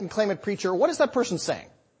name it and claim it preacher. What is that person saying?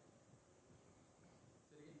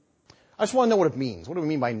 I just want to know what it means. What do we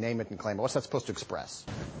mean by name it and claim it? What's that supposed to express?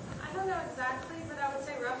 I don't know exactly, but I would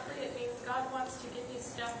say roughly it means God wants to give you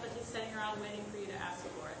stuff, but he's sitting around waiting for you to ask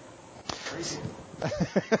for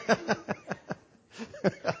it.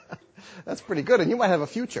 That's pretty good, and you might have a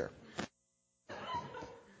future.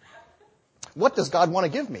 What does God want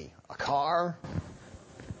to give me? A car?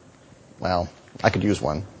 Well, I could use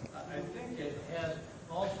one. I think it has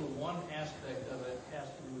also one aspect of it has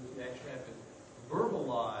to do with you actually have to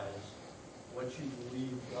verbalize what you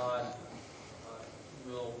believe God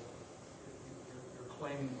will, you're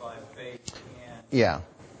claiming by faith and Yeah.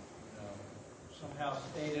 Somehow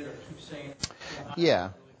state it or keep saying it. Yeah.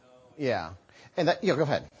 Yeah. And that, go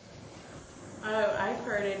ahead. I've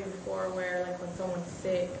heard it before where like when someone's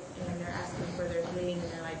sick and they're asking for their healing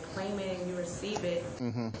and they're like claim it and you receive it.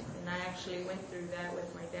 Mm-hmm. And I actually went through that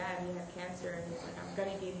with my dad. He had cancer and he's like, I'm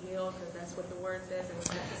going to get healed because that's what the word says. And we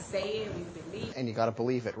have to say it, we believe. And you got to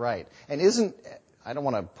believe it, right. And I don't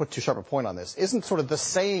want to put too sharp a point on this, isn't sort of the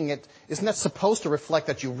saying it, isn't that supposed to reflect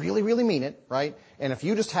that you really, really mean it, right? And if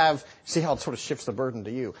you just see how it sort of shifts the burden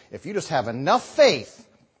to you. If you just have enough faith,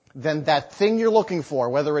 then that thing you're looking for,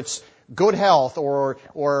 whether it's good health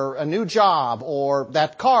or a new job or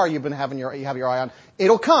that car you have your eye on,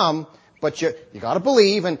 it'll come, but you got to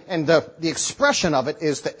believe, and the expression of it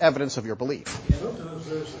is the evidence of your belief. Sometimes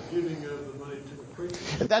there's a giving of the money to the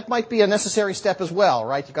preacher. That might be a necessary step as well,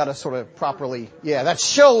 right? You got to sort of properly, that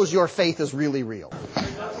shows your faith is really real. Go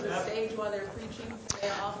to the stage while they're preaching,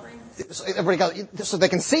 their offering. So everybody so they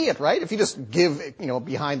can see it, right? If you just give,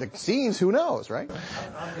 behind the scenes, who knows, right?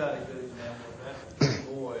 I've got a good example of that.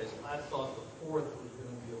 Three boys. I thought the fourth was going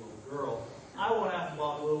to be a little girl. I went out and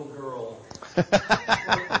bought a little girl.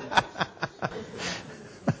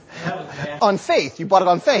 On faith. You bought it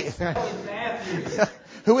on faith. That was Matthew.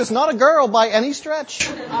 Who is not a girl by any stretch.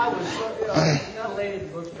 I was that lady at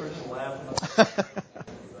the bookstore just laughing.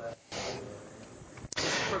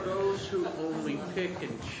 For those who only pick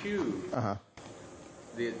and choose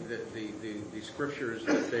the scriptures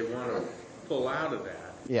that they want to pull out of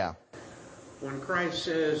that. Yeah. When Christ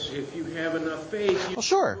says, if you have enough faith, you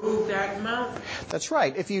sure. move that mountain. That's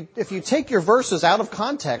right. If you take your verses out of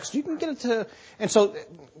context, you can get it to, and so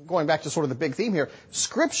going back to sort of the big theme here,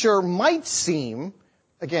 Scripture might seem,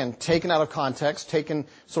 again, taken out of context, taken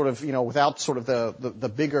sort of, without sort of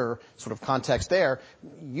the bigger sort of context there,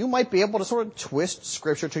 you might be able to sort of twist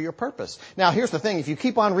Scripture to your purpose. Now, here's the thing. If you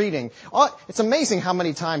keep on reading, it's amazing how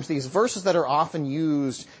many times these verses that are often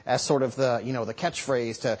used as sort of the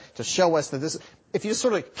catchphrase to show us that this, if you just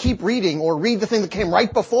sort of keep reading or read the thing that came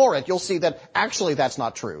right before it, you'll see that actually that's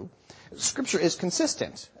not true. Scripture is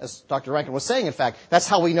consistent. As Dr. Rankin was saying, in fact, that's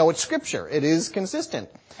how we know it's Scripture. It is consistent.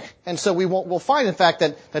 And so we'll find, in fact,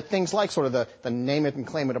 that things like sort of the name it and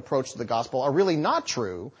claim it approach to the gospel are really not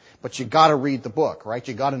true, but you gotta read the book, right?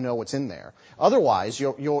 You gotta know what's in there. Otherwise,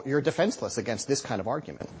 you're defenseless against this kind of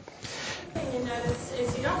argument. You notice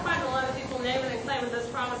is you don't find a lot of people naming and claiming those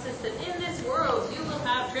promises that in this world you will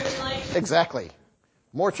have tribulation. Exactly.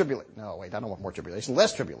 More tribulation. No, wait, I don't want more tribulation.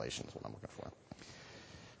 Less tribulation is what I'm looking for.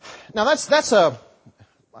 Now I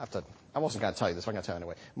wasn't going to tell you this, but I'm going to tell you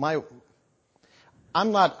anyway.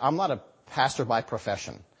 I'm not a pastor by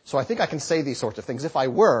profession, so I think I can say these sorts of things. If I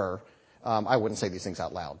were, I wouldn't say these things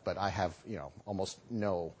out loud, but I have, almost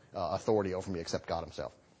no authority over me except God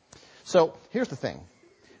himself. So here's the thing.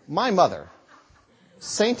 My mother,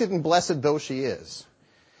 sainted and blessed though she is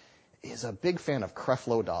a big fan of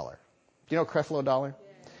Creflo Dollar. Do you know Creflo Dollar?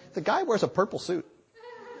 the guy wears a purple suit.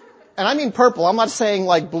 And I mean purple. I'm not saying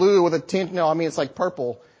like blue with a tint. No, I mean it's like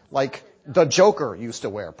purple, like the Joker used to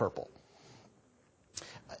wear purple.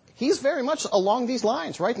 He's very much along these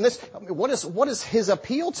lines, right? And what is his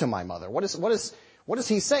appeal to my mother? What does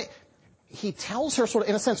he say? He tells her sort of,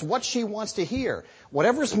 in a sense, what she wants to hear.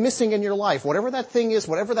 Whatever's missing in your life, whatever that thing is,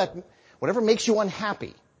 whatever makes you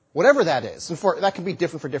unhappy, whatever that is. And that can be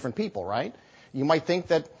different for different people, right? You might think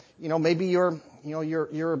that, maybe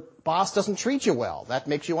your boss doesn't treat you well. That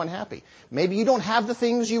makes you unhappy. Maybe you don't have the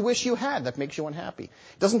things you wish you had. That makes you unhappy.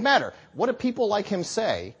 Doesn't matter. What do people like him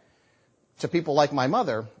say to people like my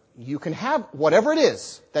mother? You can have whatever it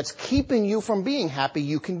is that's keeping you from being happy,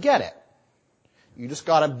 you can get it. You just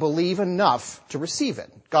got to believe enough to receive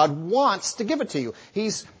it. God wants to give it to you.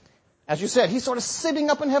 He's, as you said, he's sort of sitting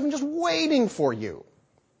up in heaven just waiting for you.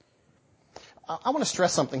 I want to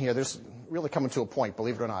stress something here. There's really coming to a point,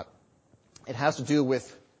 believe it or not. It has to do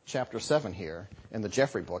with chapter 7 here in the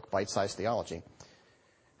Jeffrey book, Bite-Sized Theology.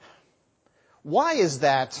 Why is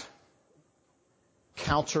that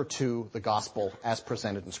counter to the gospel as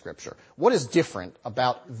presented in Scripture? What is different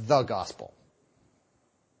about the gospel?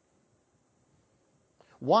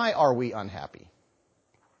 Why are we unhappy?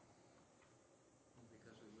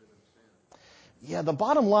 Because we live in sin. Yeah, the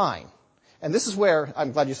bottom line, and this is where,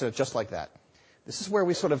 I'm glad you said it just like that. This is where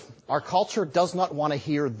our culture does not want to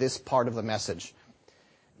hear this part of the message.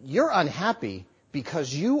 You're unhappy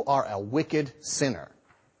because you are a wicked sinner.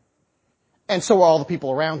 And so are all the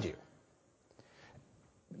people around you.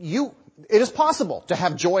 It is possible to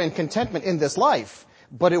have joy and contentment in this life,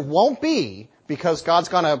 but it won't be because God's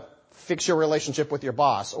going to fix your relationship with your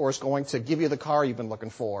boss, or is going to give you the car you've been looking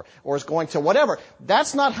for, or is going to whatever.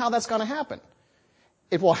 That's not how that's going to happen.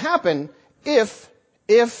 It will happen if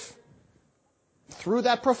through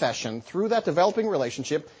that profession, through that developing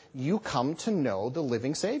relationship, you come to know the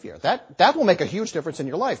living Savior. That will make a huge difference in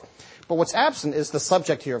your life. But what's absent is the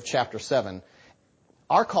subject here of chapter 7.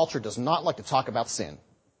 Our culture does not like to talk about sin.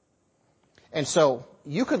 And so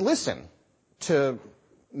you could listen to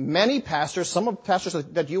many pastors, some of the pastors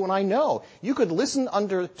that you and I know. You could listen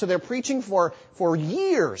to their preaching for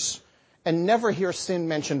years and never hear sin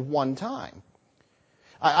mentioned one time.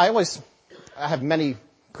 I have many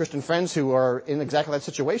Christian friends who are in exactly that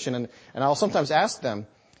situation, and I'll sometimes ask them,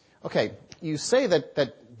 okay, you say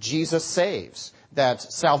that Jesus saves, that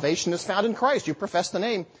salvation is found in Christ. You profess the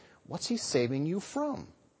name. What's he saving you from?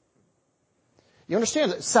 You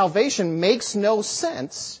understand that salvation makes no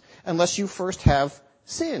sense unless you first have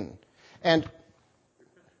sin. And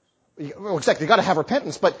exactly, you've got to have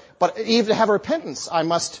repentance, but even to have repentance, I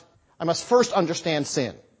must first understand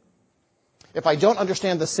sin. If I don't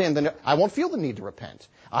understand the sin, then I won't feel the need to repent.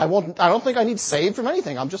 I don't think I need saved from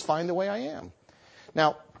anything. I'm just fine the way I am.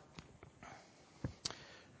 Now,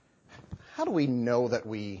 how do we know that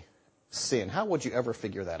we sin? How would you ever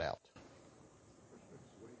figure that out?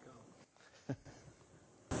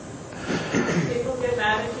 People get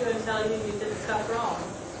mad at you and tell you you did stuff wrong.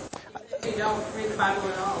 If you don't read the Bible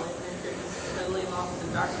at all, if you're just totally lost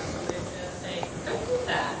in darkness, somebody's going to say, don't do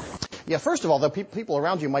that. Yeah, first of all, the people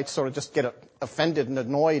around you might sort of just get offended and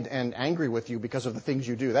annoyed and angry with you because of the things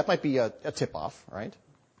you do. That might be a tip-off, right?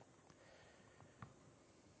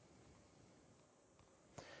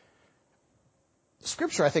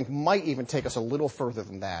 Scripture, I think, might even take us a little further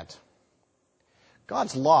than that.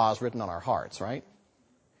 God's law is written on our hearts, right?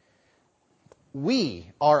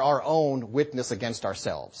 We are our own witness against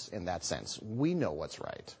ourselves in that sense. We know what's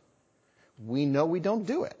right. We know we don't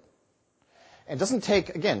do it. It doesn't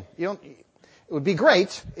take, again, it would be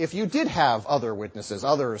great if you did have other witnesses,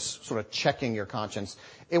 others sort of checking your conscience.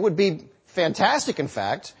 It would be fantastic, in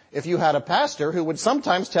fact, if you had a pastor who would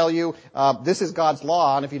sometimes tell you, this is God's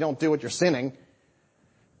law, and if you don't do it, you're sinning.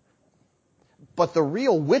 But the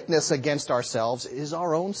real witness against ourselves is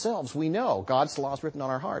our own selves. We know God's law is written on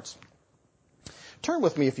our hearts. Turn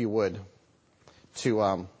with me, if you would,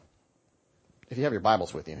 to, if you have your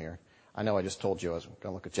Bibles with you here. I know I just told you I was going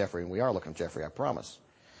to look at Jeffrey, and we are looking at Jeffrey, I promise.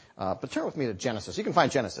 But turn with me to Genesis. You can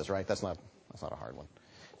find Genesis, right? That's not a hard one.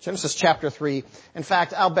 Genesis chapter 3. In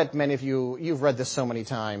fact, I'll bet many of you've read this so many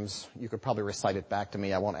times, you could probably recite it back to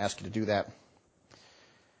me. I won't ask you to do that.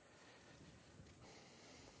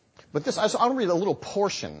 But I'll read a little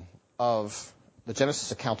portion of the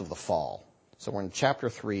Genesis account of the fall. So we're in chapter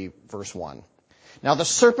 3, verse 1. Now the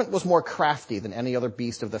serpent was more crafty than any other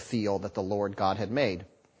beast of the field that the Lord God had made.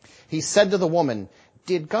 He said to the woman,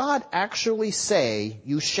 did God actually say,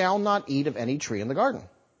 you shall not eat of any tree in the garden?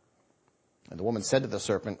 And the woman said to the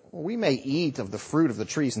serpent, well, we may eat of the fruit of the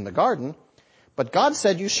trees in the garden, but God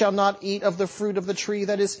said, you shall not eat of the fruit of the tree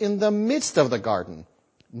that is in the midst of the garden,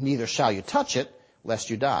 neither shall you touch it, lest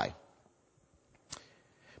you die.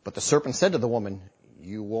 But the serpent said to the woman,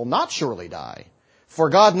 you will not surely die. For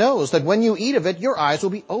God knows that when you eat of it, your eyes will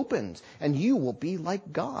be opened, and you will be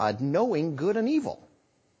like God, knowing good and evil.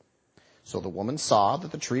 So the woman saw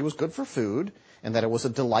that the tree was good for food, and that it was a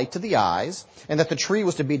delight to the eyes, and that the tree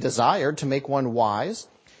was to be desired to make one wise.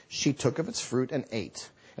 She took of its fruit and ate.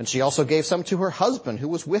 And she also gave some to her husband who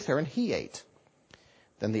was with her, and he ate.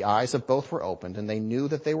 Then the eyes of both were opened, and they knew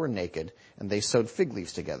that they were naked, and they sewed fig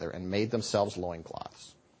leaves together and made themselves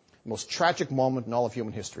loincloths. Most tragic moment in all of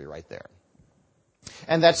human history right there.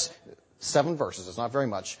 And that's 7 verses. It's not very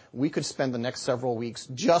much. We could spend the next several weeks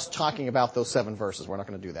just talking about those 7 verses. We're not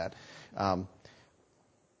going to do that.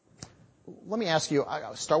 Let me ask you,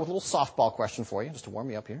 I'll start with a little softball question for you, just to warm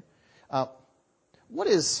me up here. What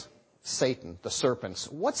is Satan, the serpent's,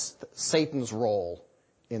 what's Satan's role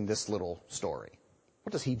in this little story?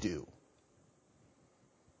 What does he do?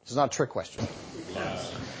 This is not a trick question.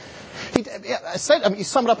 You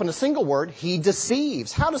sum it up in a single word, he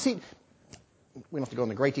deceives. How does he, we don't have to go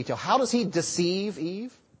into great detail, how does he deceive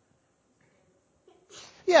Eve?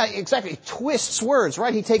 Yeah, exactly. He twists words,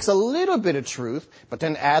 right? He takes a little bit of truth, but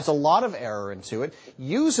then adds a lot of error into it,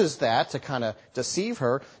 uses that to kind of deceive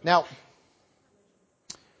her. Now,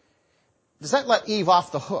 does that let Eve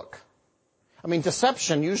off the hook? I mean,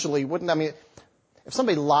 deception usually wouldn't, if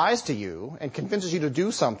somebody lies to you and convinces you to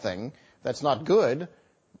do something that's not good,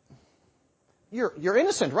 you're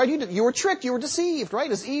innocent, right? You were tricked, you were deceived, right?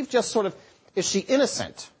 Is Eve just sort of, is she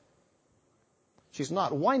innocent? She's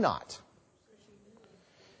not. Why not?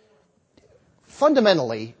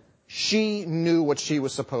 Fundamentally, she knew what she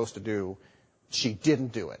was supposed to do. She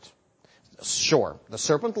didn't do it. Sure, the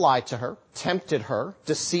serpent lied to her, tempted her,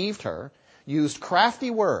 deceived her, used crafty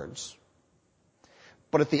words.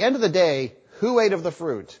 But at the end of the day, who ate of the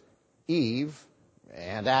fruit? Eve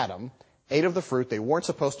and Adam ate of the fruit they weren't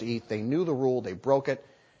supposed to eat. They knew the rule. They broke it.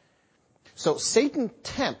 So Satan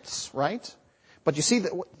tempts, right? But you see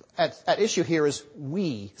that at issue here is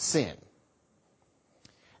we sin.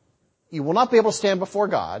 You will not be able to stand before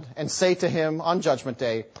God and say to him on Judgment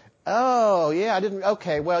Day, oh, yeah,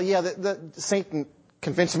 the Satan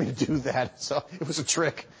convinced me to do that, so it was a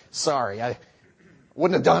trick. Sorry, I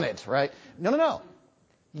wouldn't have done it, right? No.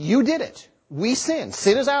 You did it. We sin.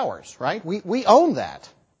 Sin is ours, right? We own that.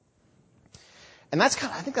 And I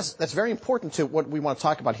think that's very important to what we want to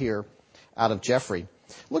talk about here out of Jeffrey.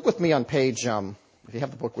 Look with me on page, if you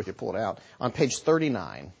have the book with you, pull it out, on page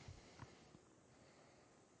 39.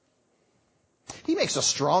 He makes a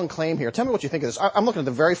strong claim here. Tell me what you think of this. I'm looking at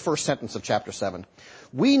the very first sentence of chapter 7.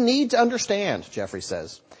 We need to understand, Jeffrey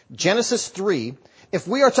says, Genesis 3, if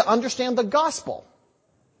we are to understand the gospel.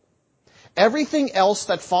 Everything else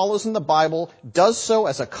that follows in the Bible does so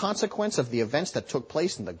as a consequence of the events that took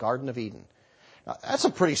place in the Garden of Eden. Now, that's a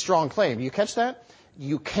pretty strong claim. Do you catch that?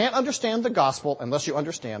 You can't understand the gospel unless you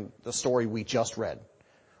understand the story we just read.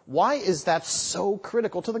 Why is that so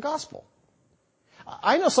critical to the gospel?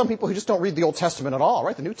 I know some people who just don't read the Old Testament at all,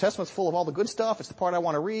 right? The New Testament's full of all the good stuff. It's the part I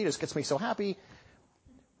want to read. It gets me so happy.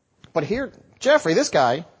 But here, Jeffrey, this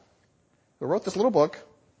guy who wrote this little book,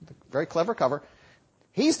 very clever cover,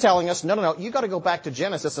 he's telling us, no, you got to go back to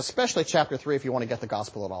Genesis, especially chapter 3 if you want to get the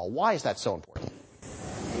gospel at all. Why is that so important?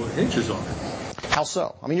 Well, it hinges on it. How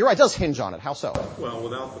so? I mean, you're right, it does hinge on it. How so? Well,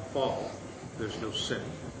 without the fall, there's no sin.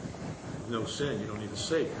 No sin, you don't need a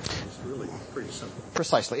Savior. It's really pretty simple.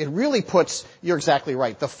 Precisely. It really puts, you're exactly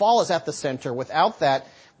right. The fall is at the center. Without that,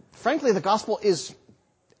 frankly, the gospel it's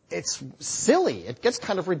silly. It gets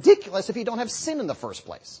kind of ridiculous if you don't have sin in the first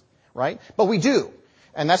place, right? But we do.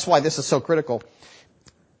 And that's why this is so critical.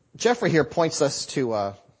 Jeffrey here points us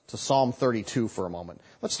to Psalm 32 for a moment.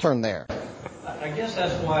 Let's turn there. I guess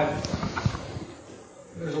that's why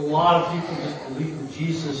there's a lot of people just believe that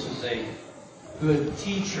Jesus is a good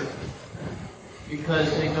teacher,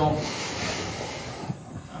 because they don't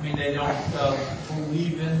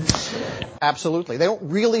believe in sin. Absolutely. They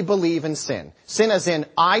don't really believe in sin. Sin as in,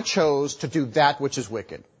 I chose to do that which is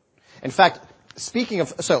wicked. In fact,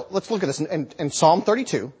 so let's look at this in Psalm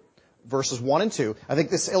 32, verses 1 and 2. I think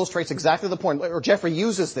this illustrates exactly the point, or Jeffrey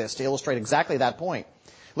uses this to illustrate exactly that point.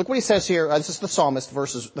 Look what he says here. This is the psalmist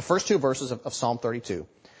the first 2 verses of Psalm 32.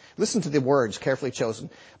 Listen to the words carefully chosen.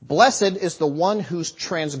 Blessed is the one whose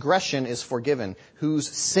transgression is forgiven, whose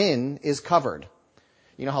sin is covered.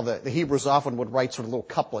 You know how the Hebrews often would write sort of little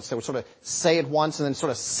couplets. They would sort of say it once and then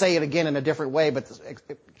sort of say it again in a different way, but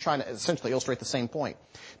trying to essentially illustrate the same point.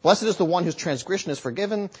 Blessed is the one whose transgression is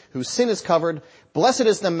forgiven, whose sin is covered. Blessed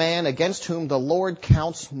is the man against whom the Lord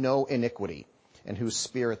counts no iniquity, and whose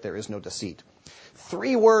spirit there is no deceit.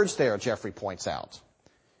 3 words there, Jeffrey points out.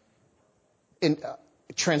 in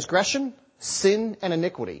transgression, sin, and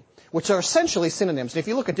iniquity, which are essentially synonyms. And if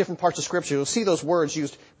you look at different parts of Scripture, you'll see those words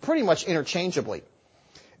used pretty much interchangeably.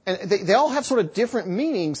 And they all have sort of different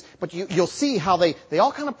meanings, but you'll see how they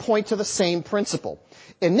all kind of point to the same principle.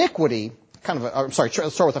 Iniquity, let's start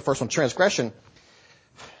with the first one, transgression.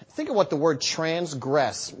 Think of what the word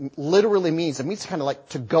transgress literally means. It means kind of like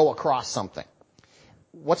to go across something.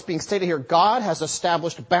 What's being stated here, God has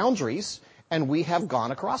established boundaries, and we have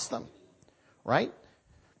gone across them. Right?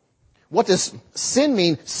 What does sin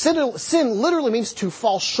mean? Sin literally means to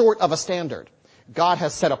fall short of a standard. God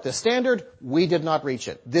has set up this standard. We did not reach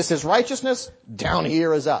it. This is righteousness. Down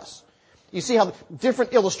here is us. You see how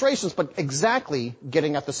different illustrations, but exactly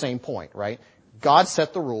getting at the same point, right? God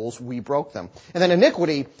set the rules. We broke them. And then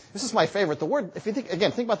iniquity, this is my favorite. The word, if you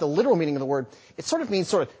think about the literal meaning of the word, it sort of means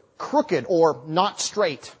sort of crooked or not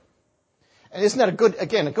straight. And isn't that a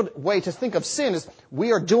good way to think of sin is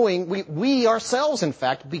we ourselves, in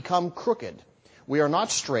fact, become crooked. We are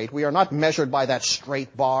not straight. We are not measured by that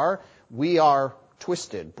straight bar. We are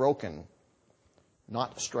twisted, broken,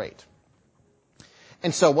 not straight.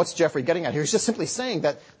 And so what's Jeffrey getting at here? He's just simply saying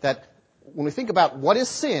that when we think about what is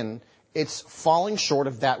sin, it's falling short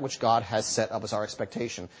of that which God has set up as our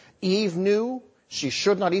expectation. Eve knew she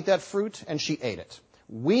should not eat that fruit, and she ate it.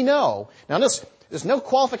 We know. Now there's no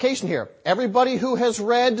qualification here. Everybody who has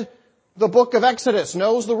read the book of Exodus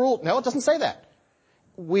knows the rule. No, it doesn't say that.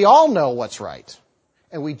 We all know what's right,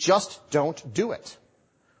 and we just don't do it.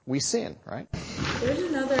 We sin, right? There's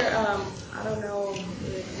another, I don't know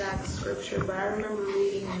the exact scripture, but I remember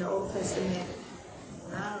reading in the Old Testament,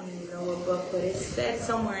 I don't even know what book, but it said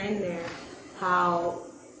somewhere in there how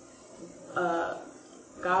God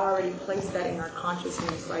already placed that in our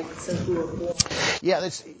consciousness, like since we were born. Yeah,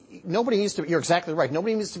 you're exactly right.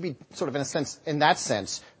 Nobody needs to be sort of in that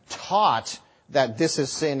sense, taught that this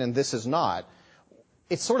is sin and this is not.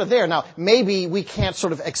 It's sort of there. Now, maybe we can't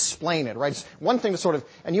sort of explain it, right? It's one thing to sort of,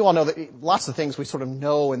 and you all know that lots of things we sort of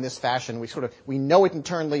know in this fashion. We know it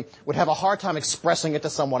internally, would have a hard time expressing it to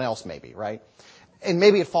someone else maybe, right? And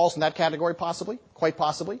maybe it falls in that category possibly, quite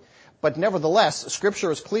possibly. But nevertheless,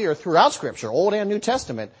 Scripture is clear throughout Scripture, Old and New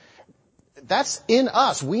Testament. That's in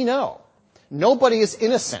us. We know. Nobody is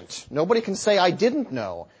innocent. Nobody can say, I didn't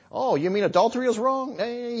know. Oh, you mean adultery is wrong?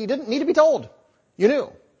 You didn't need to be told. You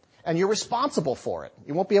knew. And you're responsible for it.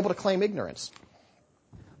 You won't be able to claim ignorance.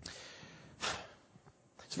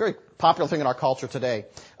 It's a very popular thing in our culture today.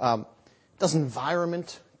 Does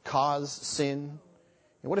environment cause sin?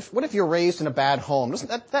 What if you're raised in a bad home?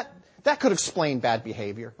 That could explain bad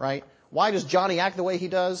behavior, right? Why does Johnny act the way he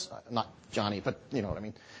does? Not Johnny, but you know what I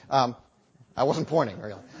mean. I wasn't pointing,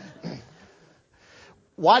 really.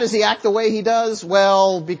 Why does he act the way he does?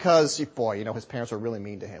 Well, because, his parents were really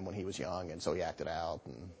mean to him when he was young, and so he acted out.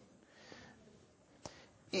 And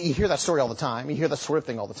you hear that story all the time. You hear that sort of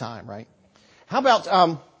thing all the time, right? How about,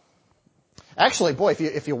 actually,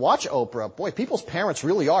 if you watch Oprah, people's parents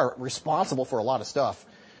really are responsible for a lot of stuff.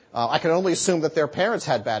 I can only assume that their parents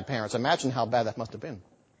had bad parents. Imagine how bad that must have been.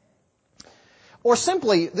 Or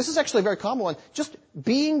simply, this is actually a very common one, just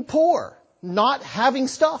being poor, not having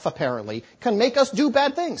stuff, apparently, can make us do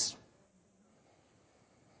bad things.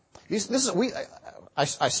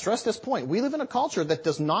 I stress this point. We live in a culture that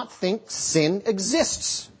does not think sin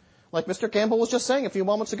exists. Like Mr. Campbell was just saying a few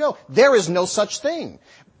moments ago. There is no such thing.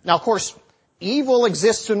 Now, of course, evil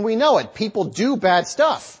exists and we know it. People do bad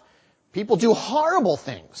stuff. People do horrible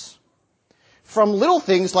things. From little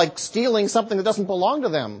things like stealing something that doesn't belong to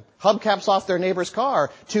them, hubcaps off their neighbor's car,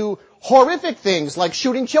 to horrific things like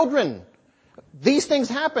shooting children. These things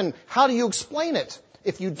happen. How do you explain it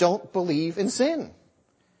if you don't believe in sin?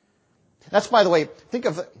 That's, by the way, think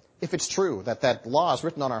of if it's true that law is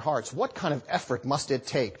written on our hearts, what kind of effort must it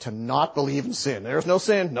take to not believe in sin? There's no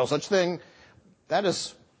sin, no such thing. That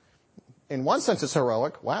is, in one sense, it's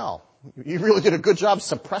heroic. Wow, you really did a good job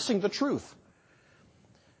suppressing the truth.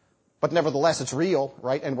 But nevertheless, it's real,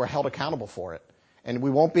 right? And we're held accountable for it. And we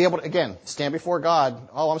won't be able to, again, stand before God.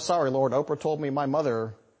 Oh, I'm sorry, Lord. Oprah told me my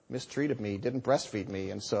mother mistreated me, didn't breastfeed me,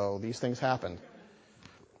 and so these things happened.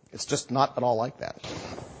 It's just not at all like that.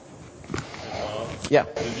 Yeah.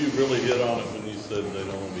 Did you really hit on it when you said they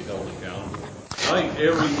don't want to be held accountable? I think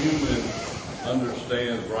every human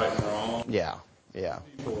understands right and wrong. Yeah.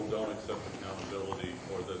 People don't accept accountability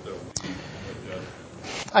or that they'll be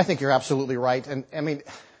judged. I think you're absolutely right. And, I mean,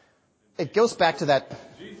 it goes back to that.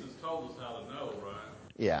 Jesus told us how to know, right?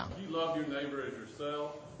 Yeah. If you love your neighbor as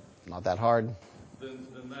yourself, Not that hard. then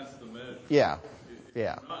that's the measure. Yeah. If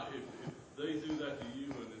they do that to you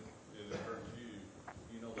and it hurts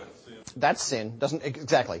you know that's sin. That's sin.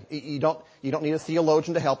 Exactly. You don't need a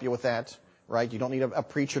theologian to help you with that, right? You don't need a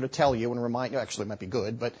preacher to tell you and remind you. Actually, it might be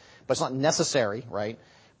good, but it's not necessary, right?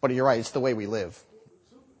 But you're right, it's the way we live.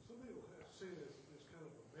 Some people have seen it as kind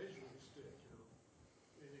of a measuring stick,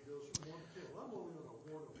 and it goes from 1 to 10. Well, I'm only on a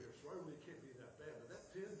 1 over here, so I really can't be that bad. But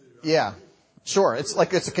that 10 dude, Yeah, sure. It's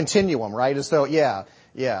like it's a continuum, right? As though, yeah.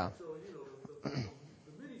 So, the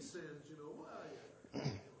many sins, well,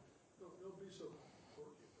 don't be so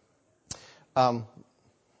quirky about it.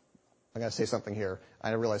 I'm going to say something here.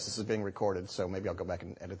 I realize this is being recorded, so maybe I'll go back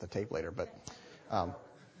and edit the tape later. But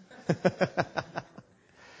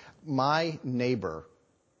my neighbor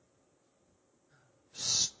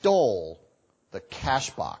stole the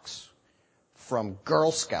cash box from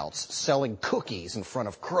Girl Scouts selling cookies in front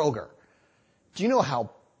of Kroger. Do you know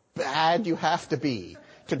how bad you have to be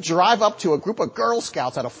to drive up to a group of Girl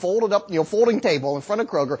Scouts at a folding table in front of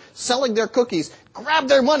Kroger, selling their cookies, grab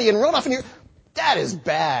their money, and run off? That is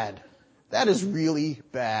bad. That is really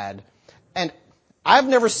bad. And I've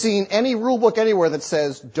never seen any rule book anywhere that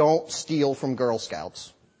says don't steal from Girl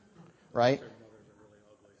Scouts. Right?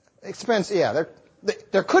 Expense, yeah.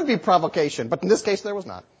 There could be provocation, but in this case there was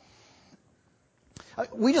not.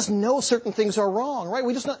 We just know certain things are wrong, right?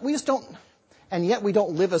 We just don't, and yet we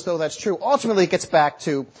don't live as though that's true. Ultimately, it gets back,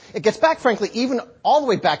 frankly, even all the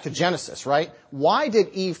way back to Genesis, right? Why did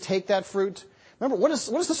Eve take that fruit? Remember, what does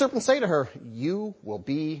the serpent say to her? You will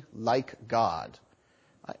be like God.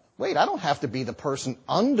 Wait, I don't have to be the person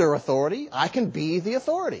under authority. I can be the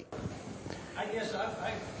authority. I guess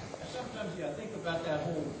I sometimes think about that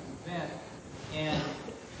whole event, and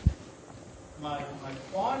my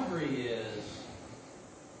quandary is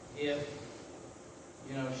if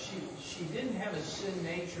she didn't have a sin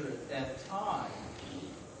nature at that time,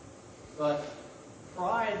 but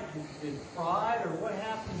did pride, or what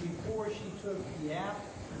happened before she took the apple?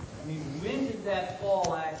 I mean, when did that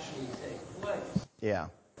fall actually take place? Yeah.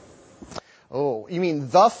 Oh, you mean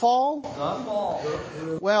the fall? The fall.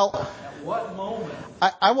 Well, at what moment?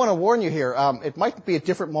 I want to warn you here. It might be a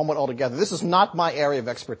different moment altogether. This is not my area of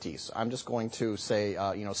expertise. I'm just going to say,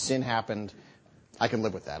 sin happened. I can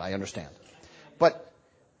live with that. I understand. But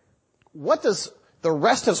what does the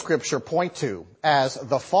rest of Scripture point to as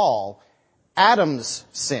the fall? Adam's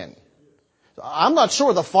sin. I'm not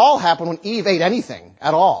sure the fall happened when Eve ate anything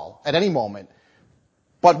at all, at any moment.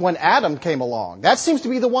 But when Adam came along, that seems to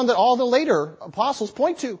be the one that all the later apostles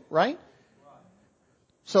point to, right?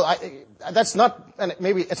 So that's not, and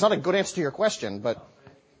maybe it's not a good answer to your question, but.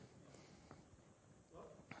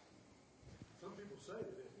 Some people say that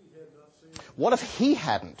if he had not seen. What if he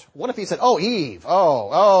hadn't? What if he said, oh, Eve,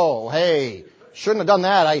 hey, shouldn't have done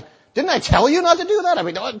that. Didn't I tell you not to do that? I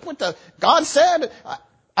mean, God said.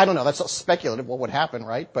 I don't know. That's speculative what would happen,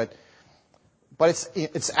 right? But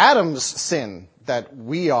it's Adam's sin that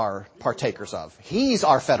we are partakers of. He's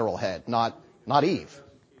our federal head, not Eve.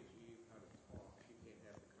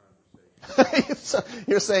 So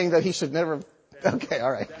you're saying that he should never. Okay,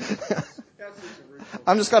 all right.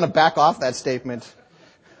 I'm just going to back off that statement.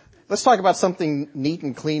 Let's talk about something neat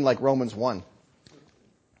and clean like Romans 1.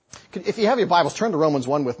 If you have your Bibles, turn to Romans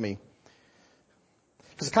 1 with me.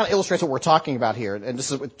 Because it kind of illustrates what we're talking about here. And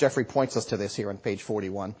this is what Jeffrey points us to this here on page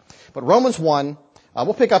 41. But Romans 1,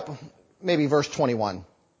 we'll pick up maybe verse 21.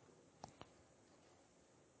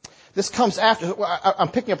 This comes after, I'm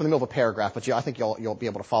picking up in the middle of a paragraph, but I think you'll be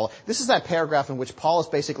able to follow. This is that paragraph in which Paul is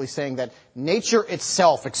basically saying that nature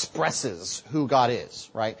itself expresses who God is,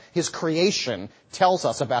 right? His creation tells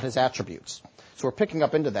us about his attributes. So we're picking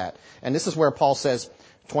up into that. And this is where Paul says,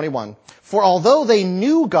 21, for although they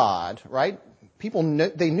knew God, right?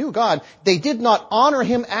 They knew God, they did not honor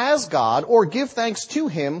him as God or give thanks to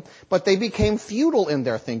him, but they became futile in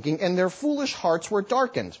their thinking, and their foolish hearts were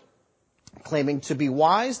darkened. Claiming to be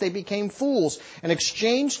wise, they became fools and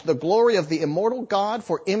exchanged the glory of the immortal God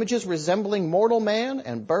for images resembling mortal man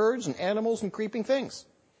and birds and animals and creeping things.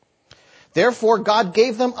 Therefore God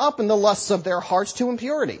gave them up in the lusts of their hearts to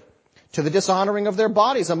impurity, to the dishonoring of their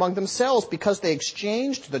bodies among themselves, because they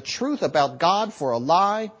exchanged the truth about God for a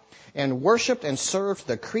lie and worshipped and served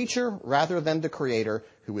the creature rather than the Creator,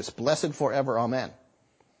 who is blessed forever. Amen.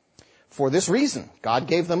 For this reason, God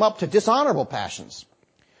gave them up to dishonorable passions.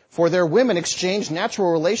 For their women exchanged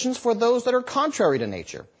natural relations for those that are contrary to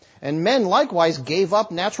nature. And men likewise gave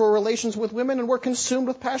up natural relations with women and were consumed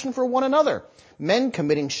with passion for one another, men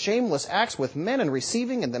committing shameless acts with men and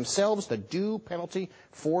receiving in themselves the due penalty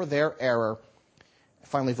for their error.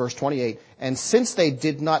 Finally, verse 28, and since they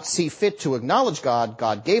did not see fit to acknowledge God,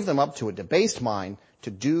 God gave them up to a debased mind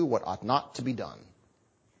to do what ought not to be done.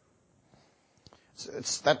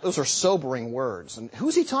 Those are sobering words. And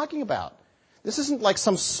who's he talking about? This isn't like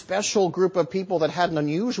some special group of people that had an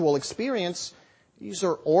unusual experience. These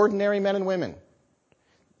are ordinary men and women.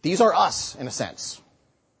 These are us, in a sense.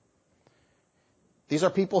 These are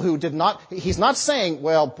people who did not, he's not saying,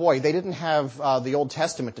 well, boy, they didn't have the Old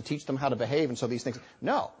Testament to teach them how to behave, and so these things.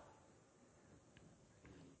 No.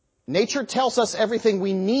 Nature tells us everything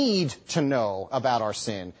we need to know about our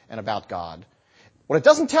sin and about God. What it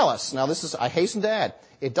doesn't tell us, now this is, I hasten to add,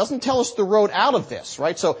 it doesn't tell us the road out of this,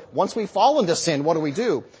 right? So once we fall into sin, what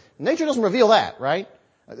do? Nature doesn't reveal that, right?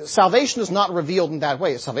 Salvation is not revealed in that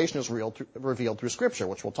way. Salvation is revealed through Scripture,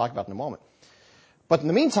 which we'll talk about in a moment. But in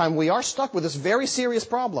the meantime, we are stuck with this very serious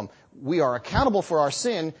problem. We are accountable for our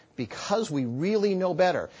sin because we really know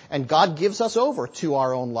better. And God gives us over to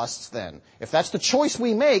our own lusts then. If that's the choice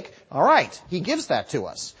we make, all right, He gives that to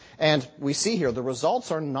us. And we see here the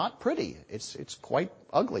results are not pretty. It's quite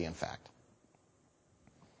ugly, in fact.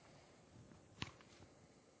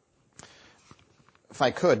 If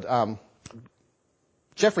I could,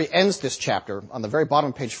 Jeffrey ends this chapter on the very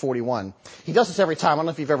bottom of page 41. He does this every time. I don't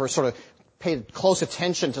know if you've ever sort of paid close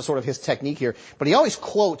attention to sort of his technique here, but he always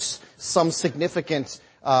quotes some significant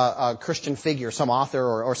Christian figure, some author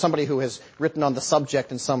or somebody who has written on the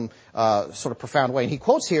subject in some sort of profound way. And he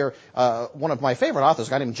quotes here one of my favorite authors, a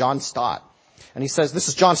guy named John Stott. And he says, this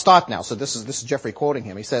is John Stott now, so this is Jeffrey quoting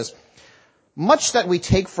him. He says, much that we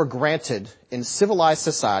take for granted in civilized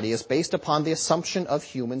society is based upon the assumption of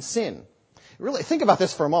human sin. Really, think about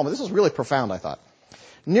this for a moment. This is really profound, I thought.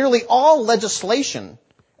 Nearly all legislation,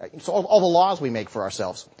 so all the laws we make for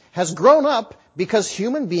ourselves, has grown up because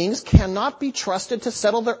human beings cannot be trusted to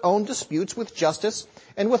settle their own disputes with justice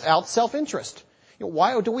and without self-interest.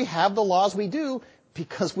 Why do we have the laws we do?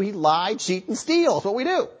 Because we lie, cheat, and steal. That's what we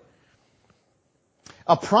do.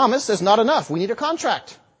 A promise is not enough. We need a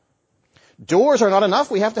contract. Doors are not enough.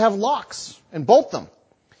 We have to have locks and bolt them.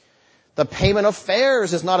 The payment of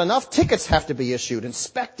fares is not enough. Tickets have to be issued,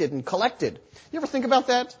 inspected, and collected. You ever think about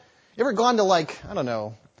that? You ever gone to I don't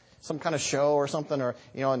know, some kind of show or something, or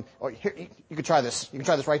here, you could try this. You can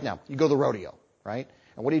try this right now. You go to the rodeo, right?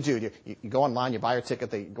 And what do? You go online, you buy your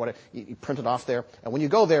ticket, you print it off there, and when you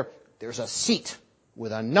go there, there's a seat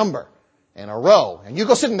with a number and a row, and you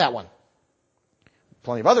go sit in that one.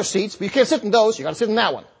 Plenty of other seats, but you can't sit in those. You got to sit in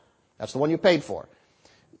that one. That's the one you paid for.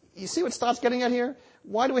 You see what Stott's getting at here?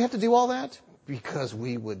 Why do we have to do all that? Because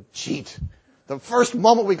we would cheat. The first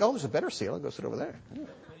moment we go, there's a better seat. I'll go sit over there. Yeah.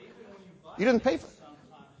 You didn't pay for it.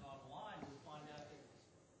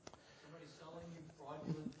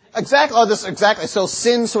 Exactly. Exactly. So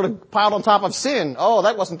sin sort of piled on top of sin. Oh,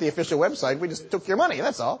 that wasn't the official website. We just took your money.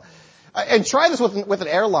 That's all. And try this with an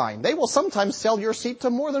airline. They will sometimes sell your seat to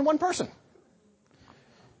more than one person.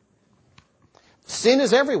 Sin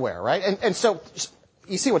is everywhere, right? And so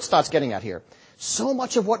you see what Stott's getting at here. So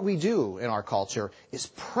much of what we do in our culture is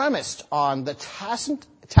premised on the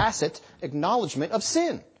tacit acknowledgement of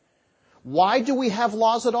sin. Why do we have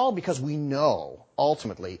laws at all? Because we know,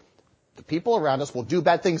 ultimately, the people around us will do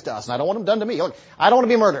bad things to us, and I don't want them done to me. Look, I don't want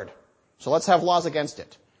to be murdered, so let's have laws against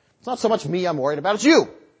it. It's not so much me I'm worried about, it's you,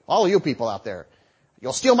 all of you people out there.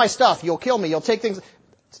 You'll steal my stuff, you'll kill me, you'll take things.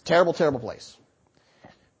 It's a terrible, terrible place.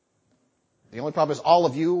 The only problem is all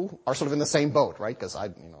of you are sort of in the same boat, right? Because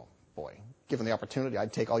given the opportunity,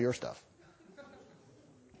 I'd take all your stuff.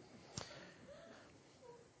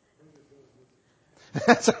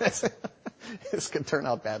 This could turn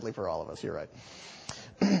out badly for all of us. You're right.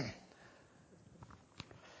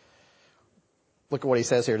 Look at what he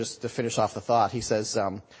says here, just to finish off the thought. He says,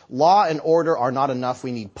 law and order are not enough.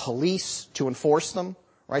 We need police to enforce them.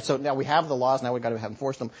 Right? So now we have the laws, now we've got to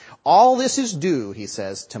enforce them. All this is due, he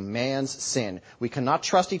says, to man's sin. We cannot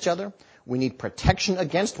trust each other. We need protection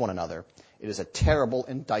against one another. It is a terrible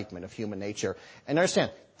indictment of human nature. And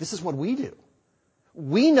understand, this is what we do.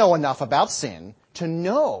 We know enough about sin to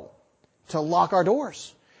know to lock our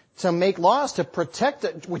doors, to make laws to protect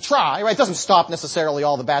it. We try, right? It doesn't stop necessarily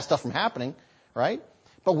all the bad stuff from happening, right?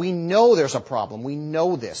 But we know there's a problem. We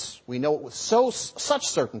know this. We know it with such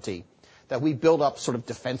certainty that we build up sort of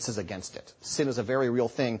defenses against it. Sin is a very real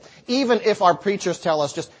thing. Even if our preachers tell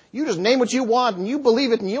us you just name what you want and you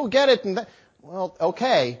believe it and you'll get it. Well,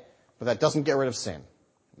 okay, but that doesn't get rid of sin.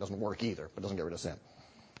 It doesn't work either, but it doesn't get rid of sin.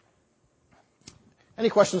 Any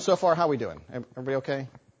questions so far? How are we doing? Everybody okay?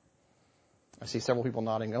 I see several people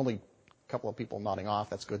nodding. Only a couple of people nodding off.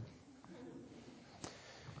 That's good.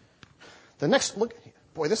 The next look,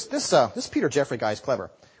 boy, this Peter Jeffrey guy is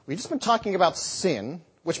clever. We've just been talking about sin,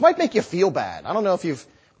 which might make you feel bad. I don't know if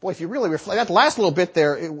if you really reflect, that last little bit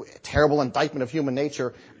there, terrible indictment of human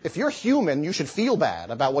nature. If you're human, you should feel bad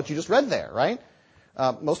about what you just read there, right?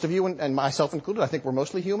 Most of you, and myself included, I think we're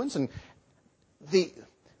mostly humans, and the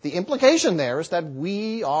implication there is that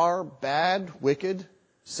we are bad, wicked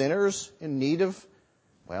sinners in need of,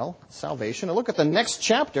 well, salvation. And look at the next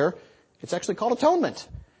chapter. It's actually called atonement.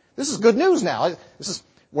 This is good news now.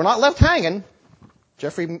 We're not left hanging.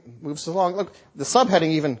 Jeffrey moves along. Look, the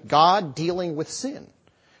subheading even, God dealing with sin.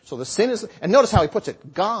 So the sin is, and notice how he puts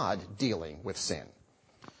it, God dealing with sin.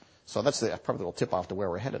 So that's probably the little tip off to where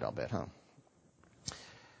we're headed, I'll bet, huh?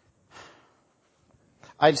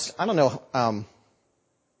 I don't know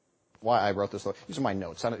why I wrote this. These are my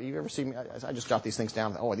notes. You ever see me? I just jot these things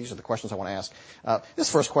down. Oh, these are the questions I want to ask.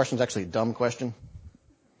 This first question is actually a dumb question.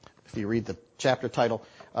 If you read the chapter title,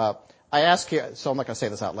 I ask here, so I'm not going to say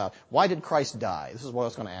this out loud. Why did Christ die? This is what I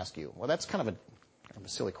was going to ask you. Well, that's kind of a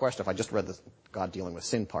silly question if I just read the God dealing with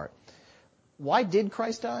sin part. Why did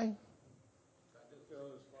Christ die?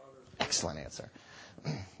 Excellent answer.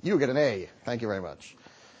 You get an A. Thank you very much.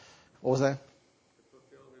 What was that?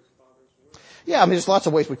 Yeah, I mean, there's lots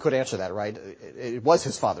of ways we could answer that, right? It was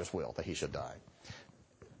his Father's will that he should die.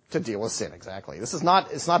 To deal with sin, exactly. It's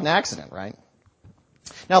not an accident, right?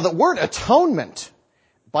 Now, the word atonement,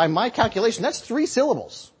 by my calculation, that's 3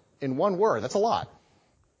 syllables in one word. That's a lot.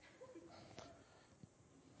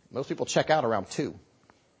 Most people check out around 2.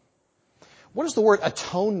 What does the word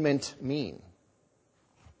atonement mean?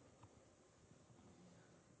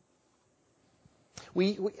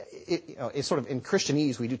 It's sort of in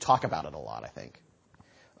Christianese, we do talk about it a lot, I think.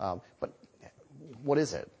 But what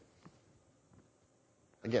is it?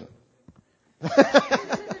 Again,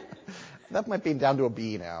 that might be down to a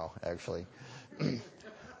B now, actually. I'm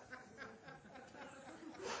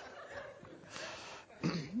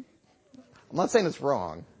not saying it's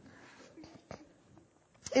wrong.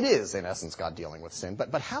 It is, in essence, God dealing with sin.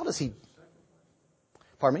 But how does he...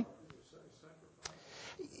 Pardon me?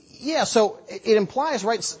 Yeah, so it implies,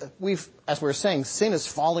 right, as we were saying, sin is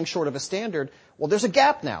falling short of a standard. Well, there's a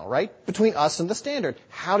gap now, right, between us and the standard.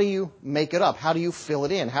 How do you make it up? How do you fill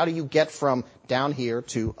it in? How do you get from down here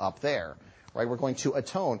to up there? Right, we're going to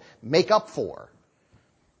atone, make up for.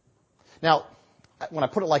 Now, when I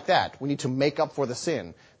put it like that, we need to make up for the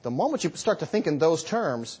sin. The moment you start to think in those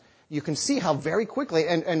terms, you can see how very quickly,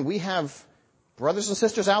 and we have brothers and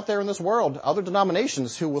sisters out there in this world, other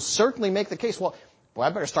denominations, who will certainly make the case, well, I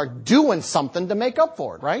better start doing something to make up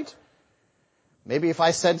for it, right? Maybe if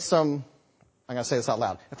I said I'm going to say this out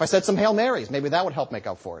loud. If I said some Hail Marys, maybe that would help make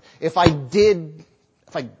up for it. If I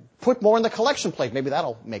put more in the collection plate, maybe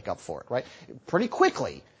that'll make up for it, right? Pretty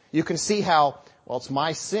quickly, you can see how, well, it's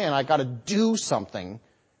my sin. I've got to do something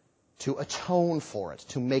to atone for it,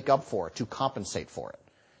 to make up for it, to compensate for it.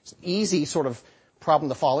 It's an easy sort of problem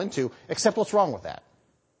to fall into, except what's wrong with that?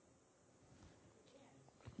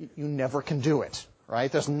 You never can do it,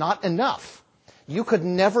 right? There's not enough. You could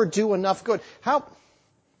never do enough good.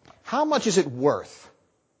 How much is it worth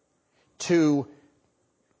to,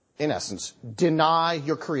 in essence, deny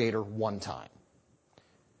your Creator one time?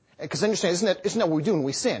 Because understand, isn't that what we do when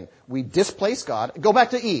we sin? We displace God. Go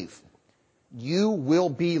back to Eve. You will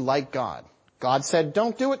be like God. God said,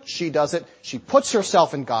 don't do it. She does it. She puts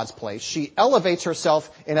herself in God's place. She elevates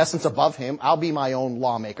herself, in essence, above Him. I'll be my own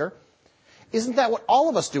lawmaker. Isn't that what all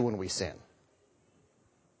of us do when we sin?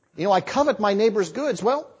 I covet my neighbor's goods.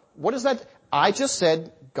 Well, what is that? I just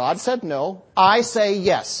said, God said no. I say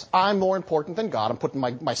yes. I'm more important than God. I'm putting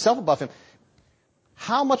myself above Him.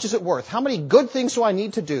 How much is it worth? How many good things do I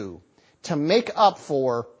need to do to make up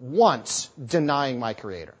for once denying my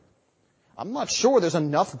Creator? I'm not sure there's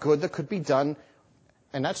enough good that could be done,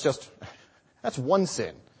 and that's one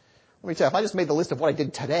sin. Let me tell you, if I just made the list of what I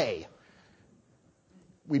did today,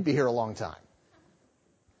 we'd be here a long time.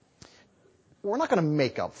 We're not going to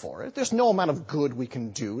make up for it. There's no amount of good we can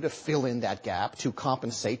do to fill in that gap, to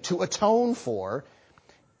compensate, to atone for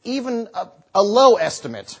even a low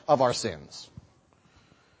estimate of our sins.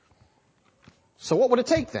 So what would it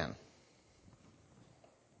take then?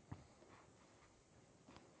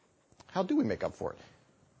 How do we make up for it?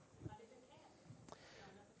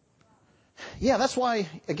 Yeah, that's why,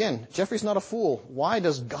 again, Jeffrey's not a fool. Why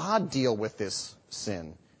does God deal with this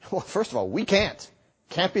sin? Well, first of all, we can't.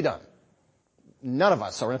 Can't be done. None of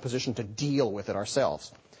us are in a position to deal with it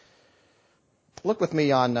ourselves. Look with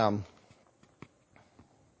me on,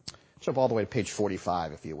 jump all the way to page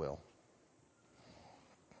 45, if you will.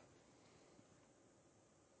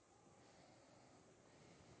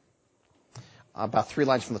 About 3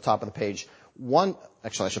 lines from the top of the page.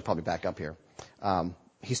 Actually, I should probably back up here.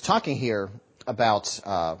 He's talking here about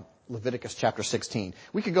Leviticus chapter 16.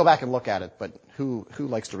 We could go back and look at it, but who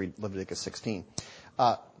likes to read Leviticus 16?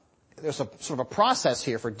 There's a sort of a process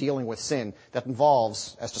here for dealing with sin that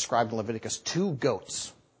involves, as described in Leviticus, 2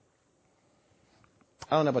 goats.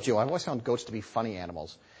 I don't know about you. I've always found goats to be funny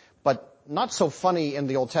animals, but not so funny in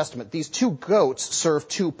the Old Testament. These two goats serve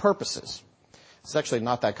two purposes. It's actually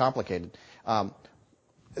not that complicated.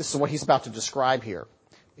 This is what he's about to describe here.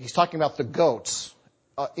 He's talking about the goats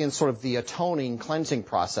in sort of the atoning, cleansing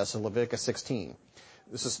process in Leviticus 16.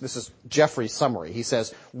 This is Jeffrey's summary. He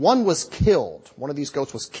says, one was killed. One of these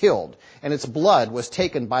goats was killed, and its blood was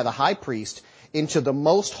taken by the high priest into the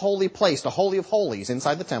most holy place, the Holy of Holies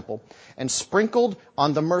inside the temple, and sprinkled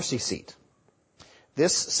on the mercy seat.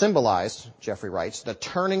 This symbolized, Jeffrey writes, the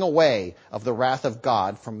turning away of the wrath of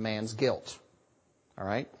God from man's guilt. All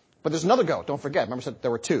right? But there's another goat. Don't forget. Remember,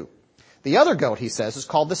 there were two. The other goat, he says, is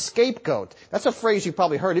called the scapegoat. That's a phrase you've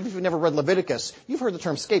probably heard. Even if you've never read Leviticus, you've heard the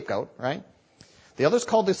term scapegoat, right? The other is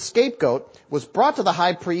called the scapegoat, was brought to the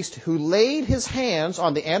high priest, who laid his hands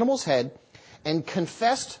on the animal's head and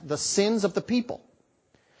confessed the sins of the people.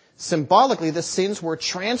 Symbolically, the sins were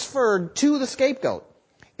transferred to the scapegoat,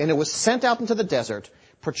 and it was sent out into the desert,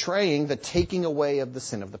 portraying the taking away of the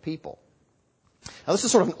sin of the people. Now, this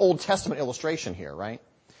is sort of an Old Testament illustration here, right?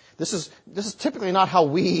 This is typically not how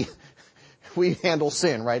we handle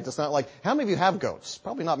sin, right? It's not like, how many of you have goats?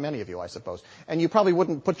 Probably not many of you, I suppose. And you probably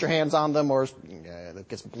wouldn't put your hands on them, or it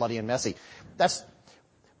gets bloody and messy.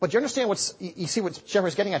 But you understand you see what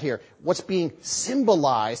Jeffrey's getting at here, what's being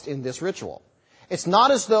symbolized in this ritual. It's not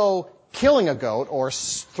as though killing a goat or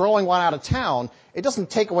throwing one out of town, it doesn't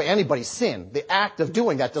take away anybody's sin. The act of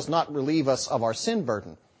doing that does not relieve us of our sin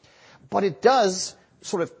burden. But it does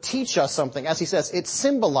sort of teach us something. As he says, it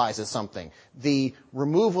symbolizes something. The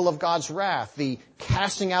removal of God's wrath, the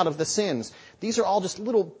casting out of the sins. These are all just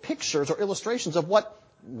little pictures or illustrations of what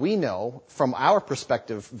we know from our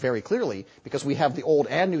perspective very clearly, because we have the Old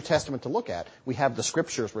and New Testament to look at. We have the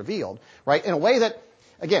Scriptures revealed, right? In a way that,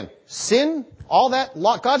 again, sin, all that,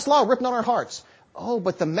 God's law written on our hearts. Oh,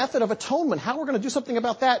 but the method of atonement, how we're going to do something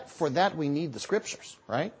about that, for that we need the Scriptures,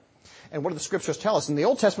 right? And what do the Scriptures tell us? In the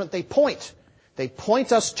Old Testament, they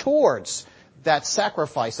point us towards that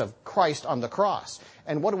sacrifice of Christ on the cross.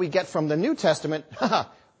 And what do we get from the New Testament?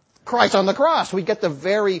 Christ on the cross. We get the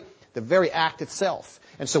very act itself.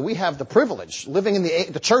 And so we have the privilege, living in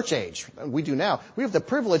the church age, we do now, we have the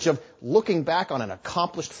privilege of looking back on an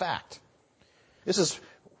accomplished fact. This is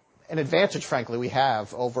an advantage, frankly, we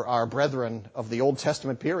have over our brethren of the Old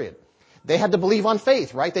Testament period. They had to believe on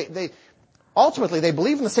faith, right? Ultimately, they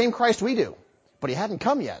believe in the same Christ we do, but he hadn't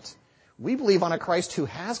come yet. We believe on a Christ who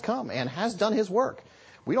has come and has done his work.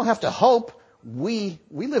 We don't have to hope. We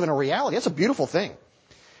live in a reality. That's a beautiful thing.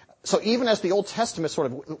 So even as the Old Testament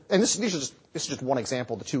sort of, and this is just one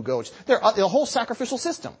example, the two goats, the whole sacrificial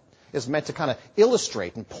system is meant to kind of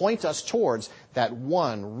illustrate and point us towards that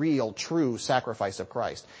one real, true sacrifice of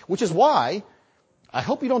Christ. Which is why, I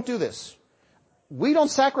hope you don't do this. We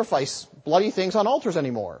don't sacrifice bloody things on altars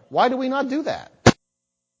anymore. Why do we not do that?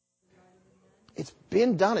 It's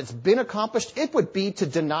been done. It's been accomplished. It would be to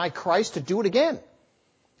deny Christ to do it again.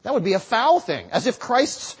 That would be a foul thing. As if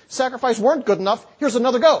Christ's sacrifice weren't good enough, here's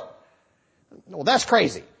another goat. Well, that's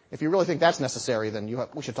crazy. If you really think that's necessary, then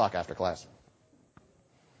we should talk after class.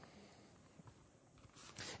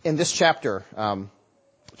 In this chapter,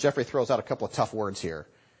 Jeffrey throws out a couple of tough words here.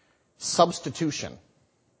 Substitution.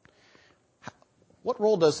 What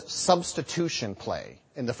role does substitution play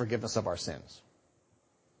in the forgiveness of our sins?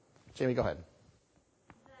 Jamie, go ahead.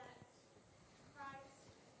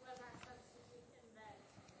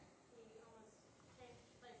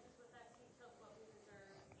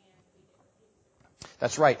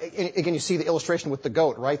 That's right. Again, you see the illustration with the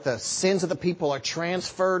goat, right? The sins of the people are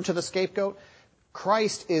transferred to the scapegoat.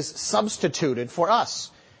 Christ is substituted for us.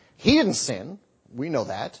 He didn't sin. We know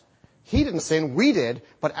that. He didn't sin. We did.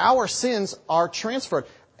 But our sins are transferred.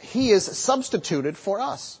 He is substituted for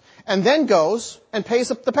us. And then goes and pays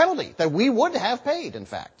the penalty that we would have paid, in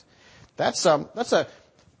fact. That's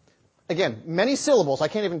again, many syllables. I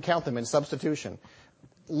can't even count them in substitution.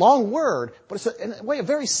 Long word, but it's in a way a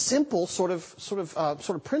very simple sort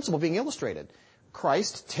of principle being illustrated.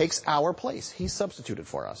 Christ takes our place. He's substituted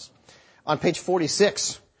for us. On page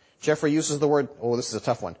 46, Jeffrey uses the word, this is a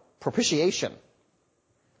tough one, propitiation.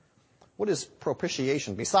 What is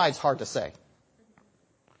propitiation? Besides, hard to say.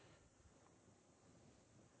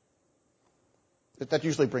 That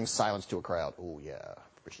usually brings silence to a crowd. Oh, yeah,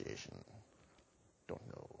 propitiation. Don't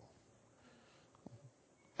know.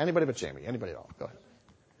 Anybody but Jamie. Anybody at all. Go ahead.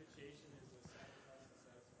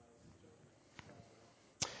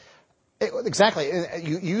 Exactly.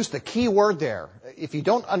 You use the key word there. If you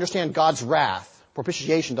don't understand God's wrath,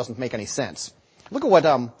 propitiation doesn't make any sense. Look at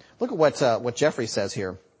what Jeffrey says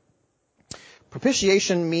here.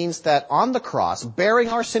 Propitiation means that on the cross, bearing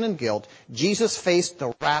our sin and guilt, Jesus faced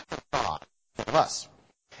the wrath of God for us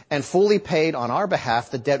and fully paid on our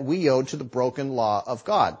behalf the debt we owed to the broken law of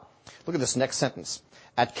God. Look at this next sentence.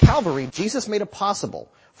 At Calvary, Jesus made it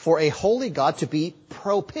possible for a holy God to be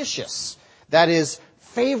propitious. That is,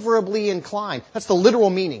 favorably inclined. That's the literal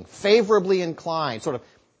meaning. Favorably inclined. Sort of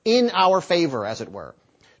in our favor, as it were.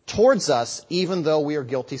 Towards us, even though we are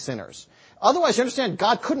guilty sinners. Otherwise, you understand,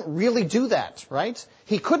 God couldn't really do that, right?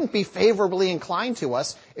 He couldn't be favorably inclined to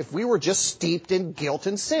us if we were just steeped in guilt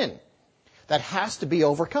and sin. That has to be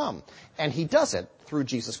overcome. And he does it through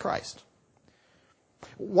Jesus Christ.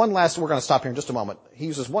 One last, we're going to stop here in just a moment. He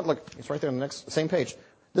uses one, look, it's right there on the same page.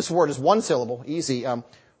 This word is one syllable, easy.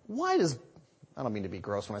 Why does, I don't mean to be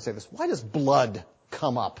gross when I say this, why does blood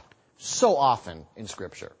come up so often in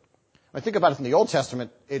Scripture? When I think about it in the Old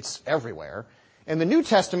Testament, it's everywhere. In the New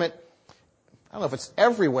Testament, I don't know if it's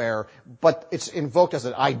everywhere, but it's invoked as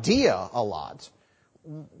an idea a lot.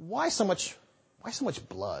 Why so much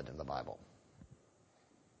blood in the Bible?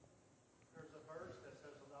 There's a verse that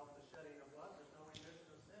says without the shedding of blood, there's no remission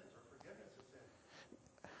of sins or forgiveness of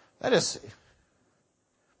sins.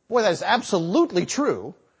 That is absolutely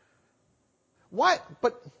true. Why?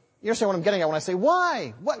 But you understand what I'm getting at when I say,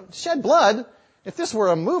 why? What? Shed blood? If this were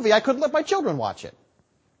a movie, I couldn't let my children watch it.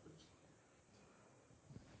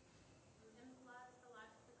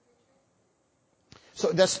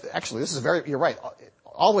 So you're right.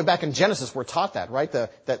 All the way back in Genesis, we're taught that, right?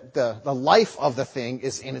 The life of the thing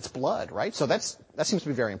is in its blood, right? So that seems to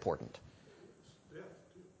be very important.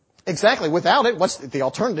 Exactly. Without it, what's the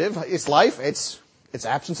alternative? It's life. Its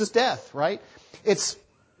absence is death, right? He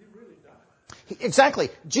really died. Exactly.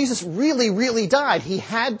 Jesus really, really died. He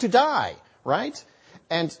had to die, right?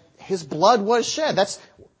 And his blood was shed.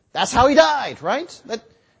 That's how he died, right?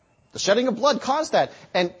 The shedding of blood caused that.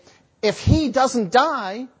 And if he doesn't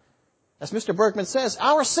die, as Mr. Bergman says,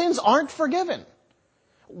 our sins aren't forgiven.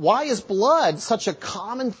 Why is blood such a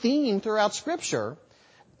common theme throughout Scripture?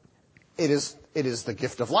 It is the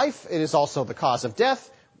gift of life. It is also the cause of death.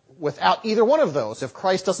 Without either one of those, if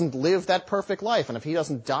Christ doesn't live that perfect life, and if he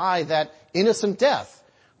doesn't die that innocent death,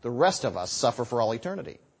 the rest of us suffer for all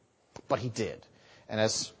eternity. But he did. And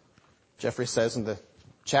as Jeffrey says in the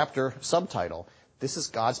chapter subtitle, this is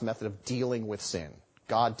God's method of dealing with sin.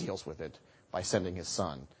 God deals with it by sending his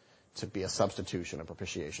Son to be a substitution and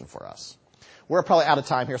propitiation for us. We're probably out of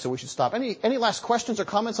time here, so we should stop. Any last questions or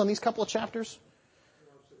comments on these couple of chapters?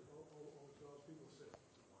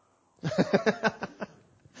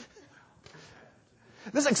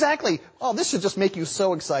 This should just make you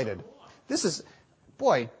so excited.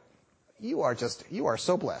 You are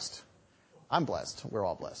so blessed. I'm blessed. We're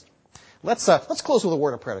all blessed. Let's close with a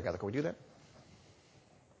word of prayer together. Can we do that?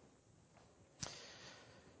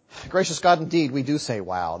 Gracious God, indeed, we do say,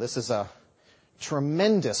 wow, this is a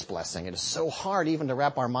tremendous blessing. It is so hard even to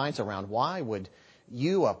wrap our minds around. Why would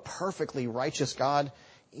you, a perfectly righteous God,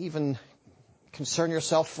 even concern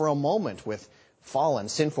yourself for a moment with fallen,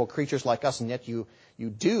 sinful creatures like us, and yet you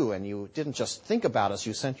do, and you didn't just think about us,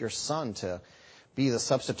 you sent your Son to be the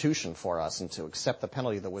substitution for us and to accept the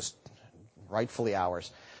penalty that was rightfully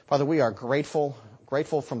ours. Father, we are grateful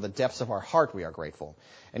from the depths of our heart, we are grateful.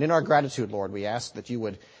 And in our gratitude, Lord, we ask that you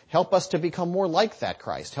would help us to become more like that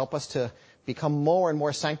Christ. Help us to become more and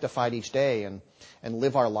more sanctified each day and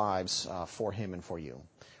live our lives for him and for you.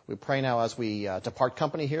 We pray now as we depart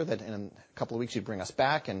company here that in a couple of weeks you'd bring us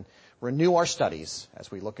back and renew our studies as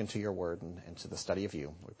we look into your word and into the study of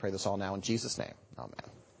you. We pray this all now in Jesus' name. Amen.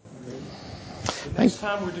 The next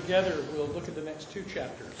time we're together, we'll look at the next two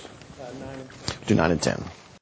chapters, 9 and 10. Do 9 and 10.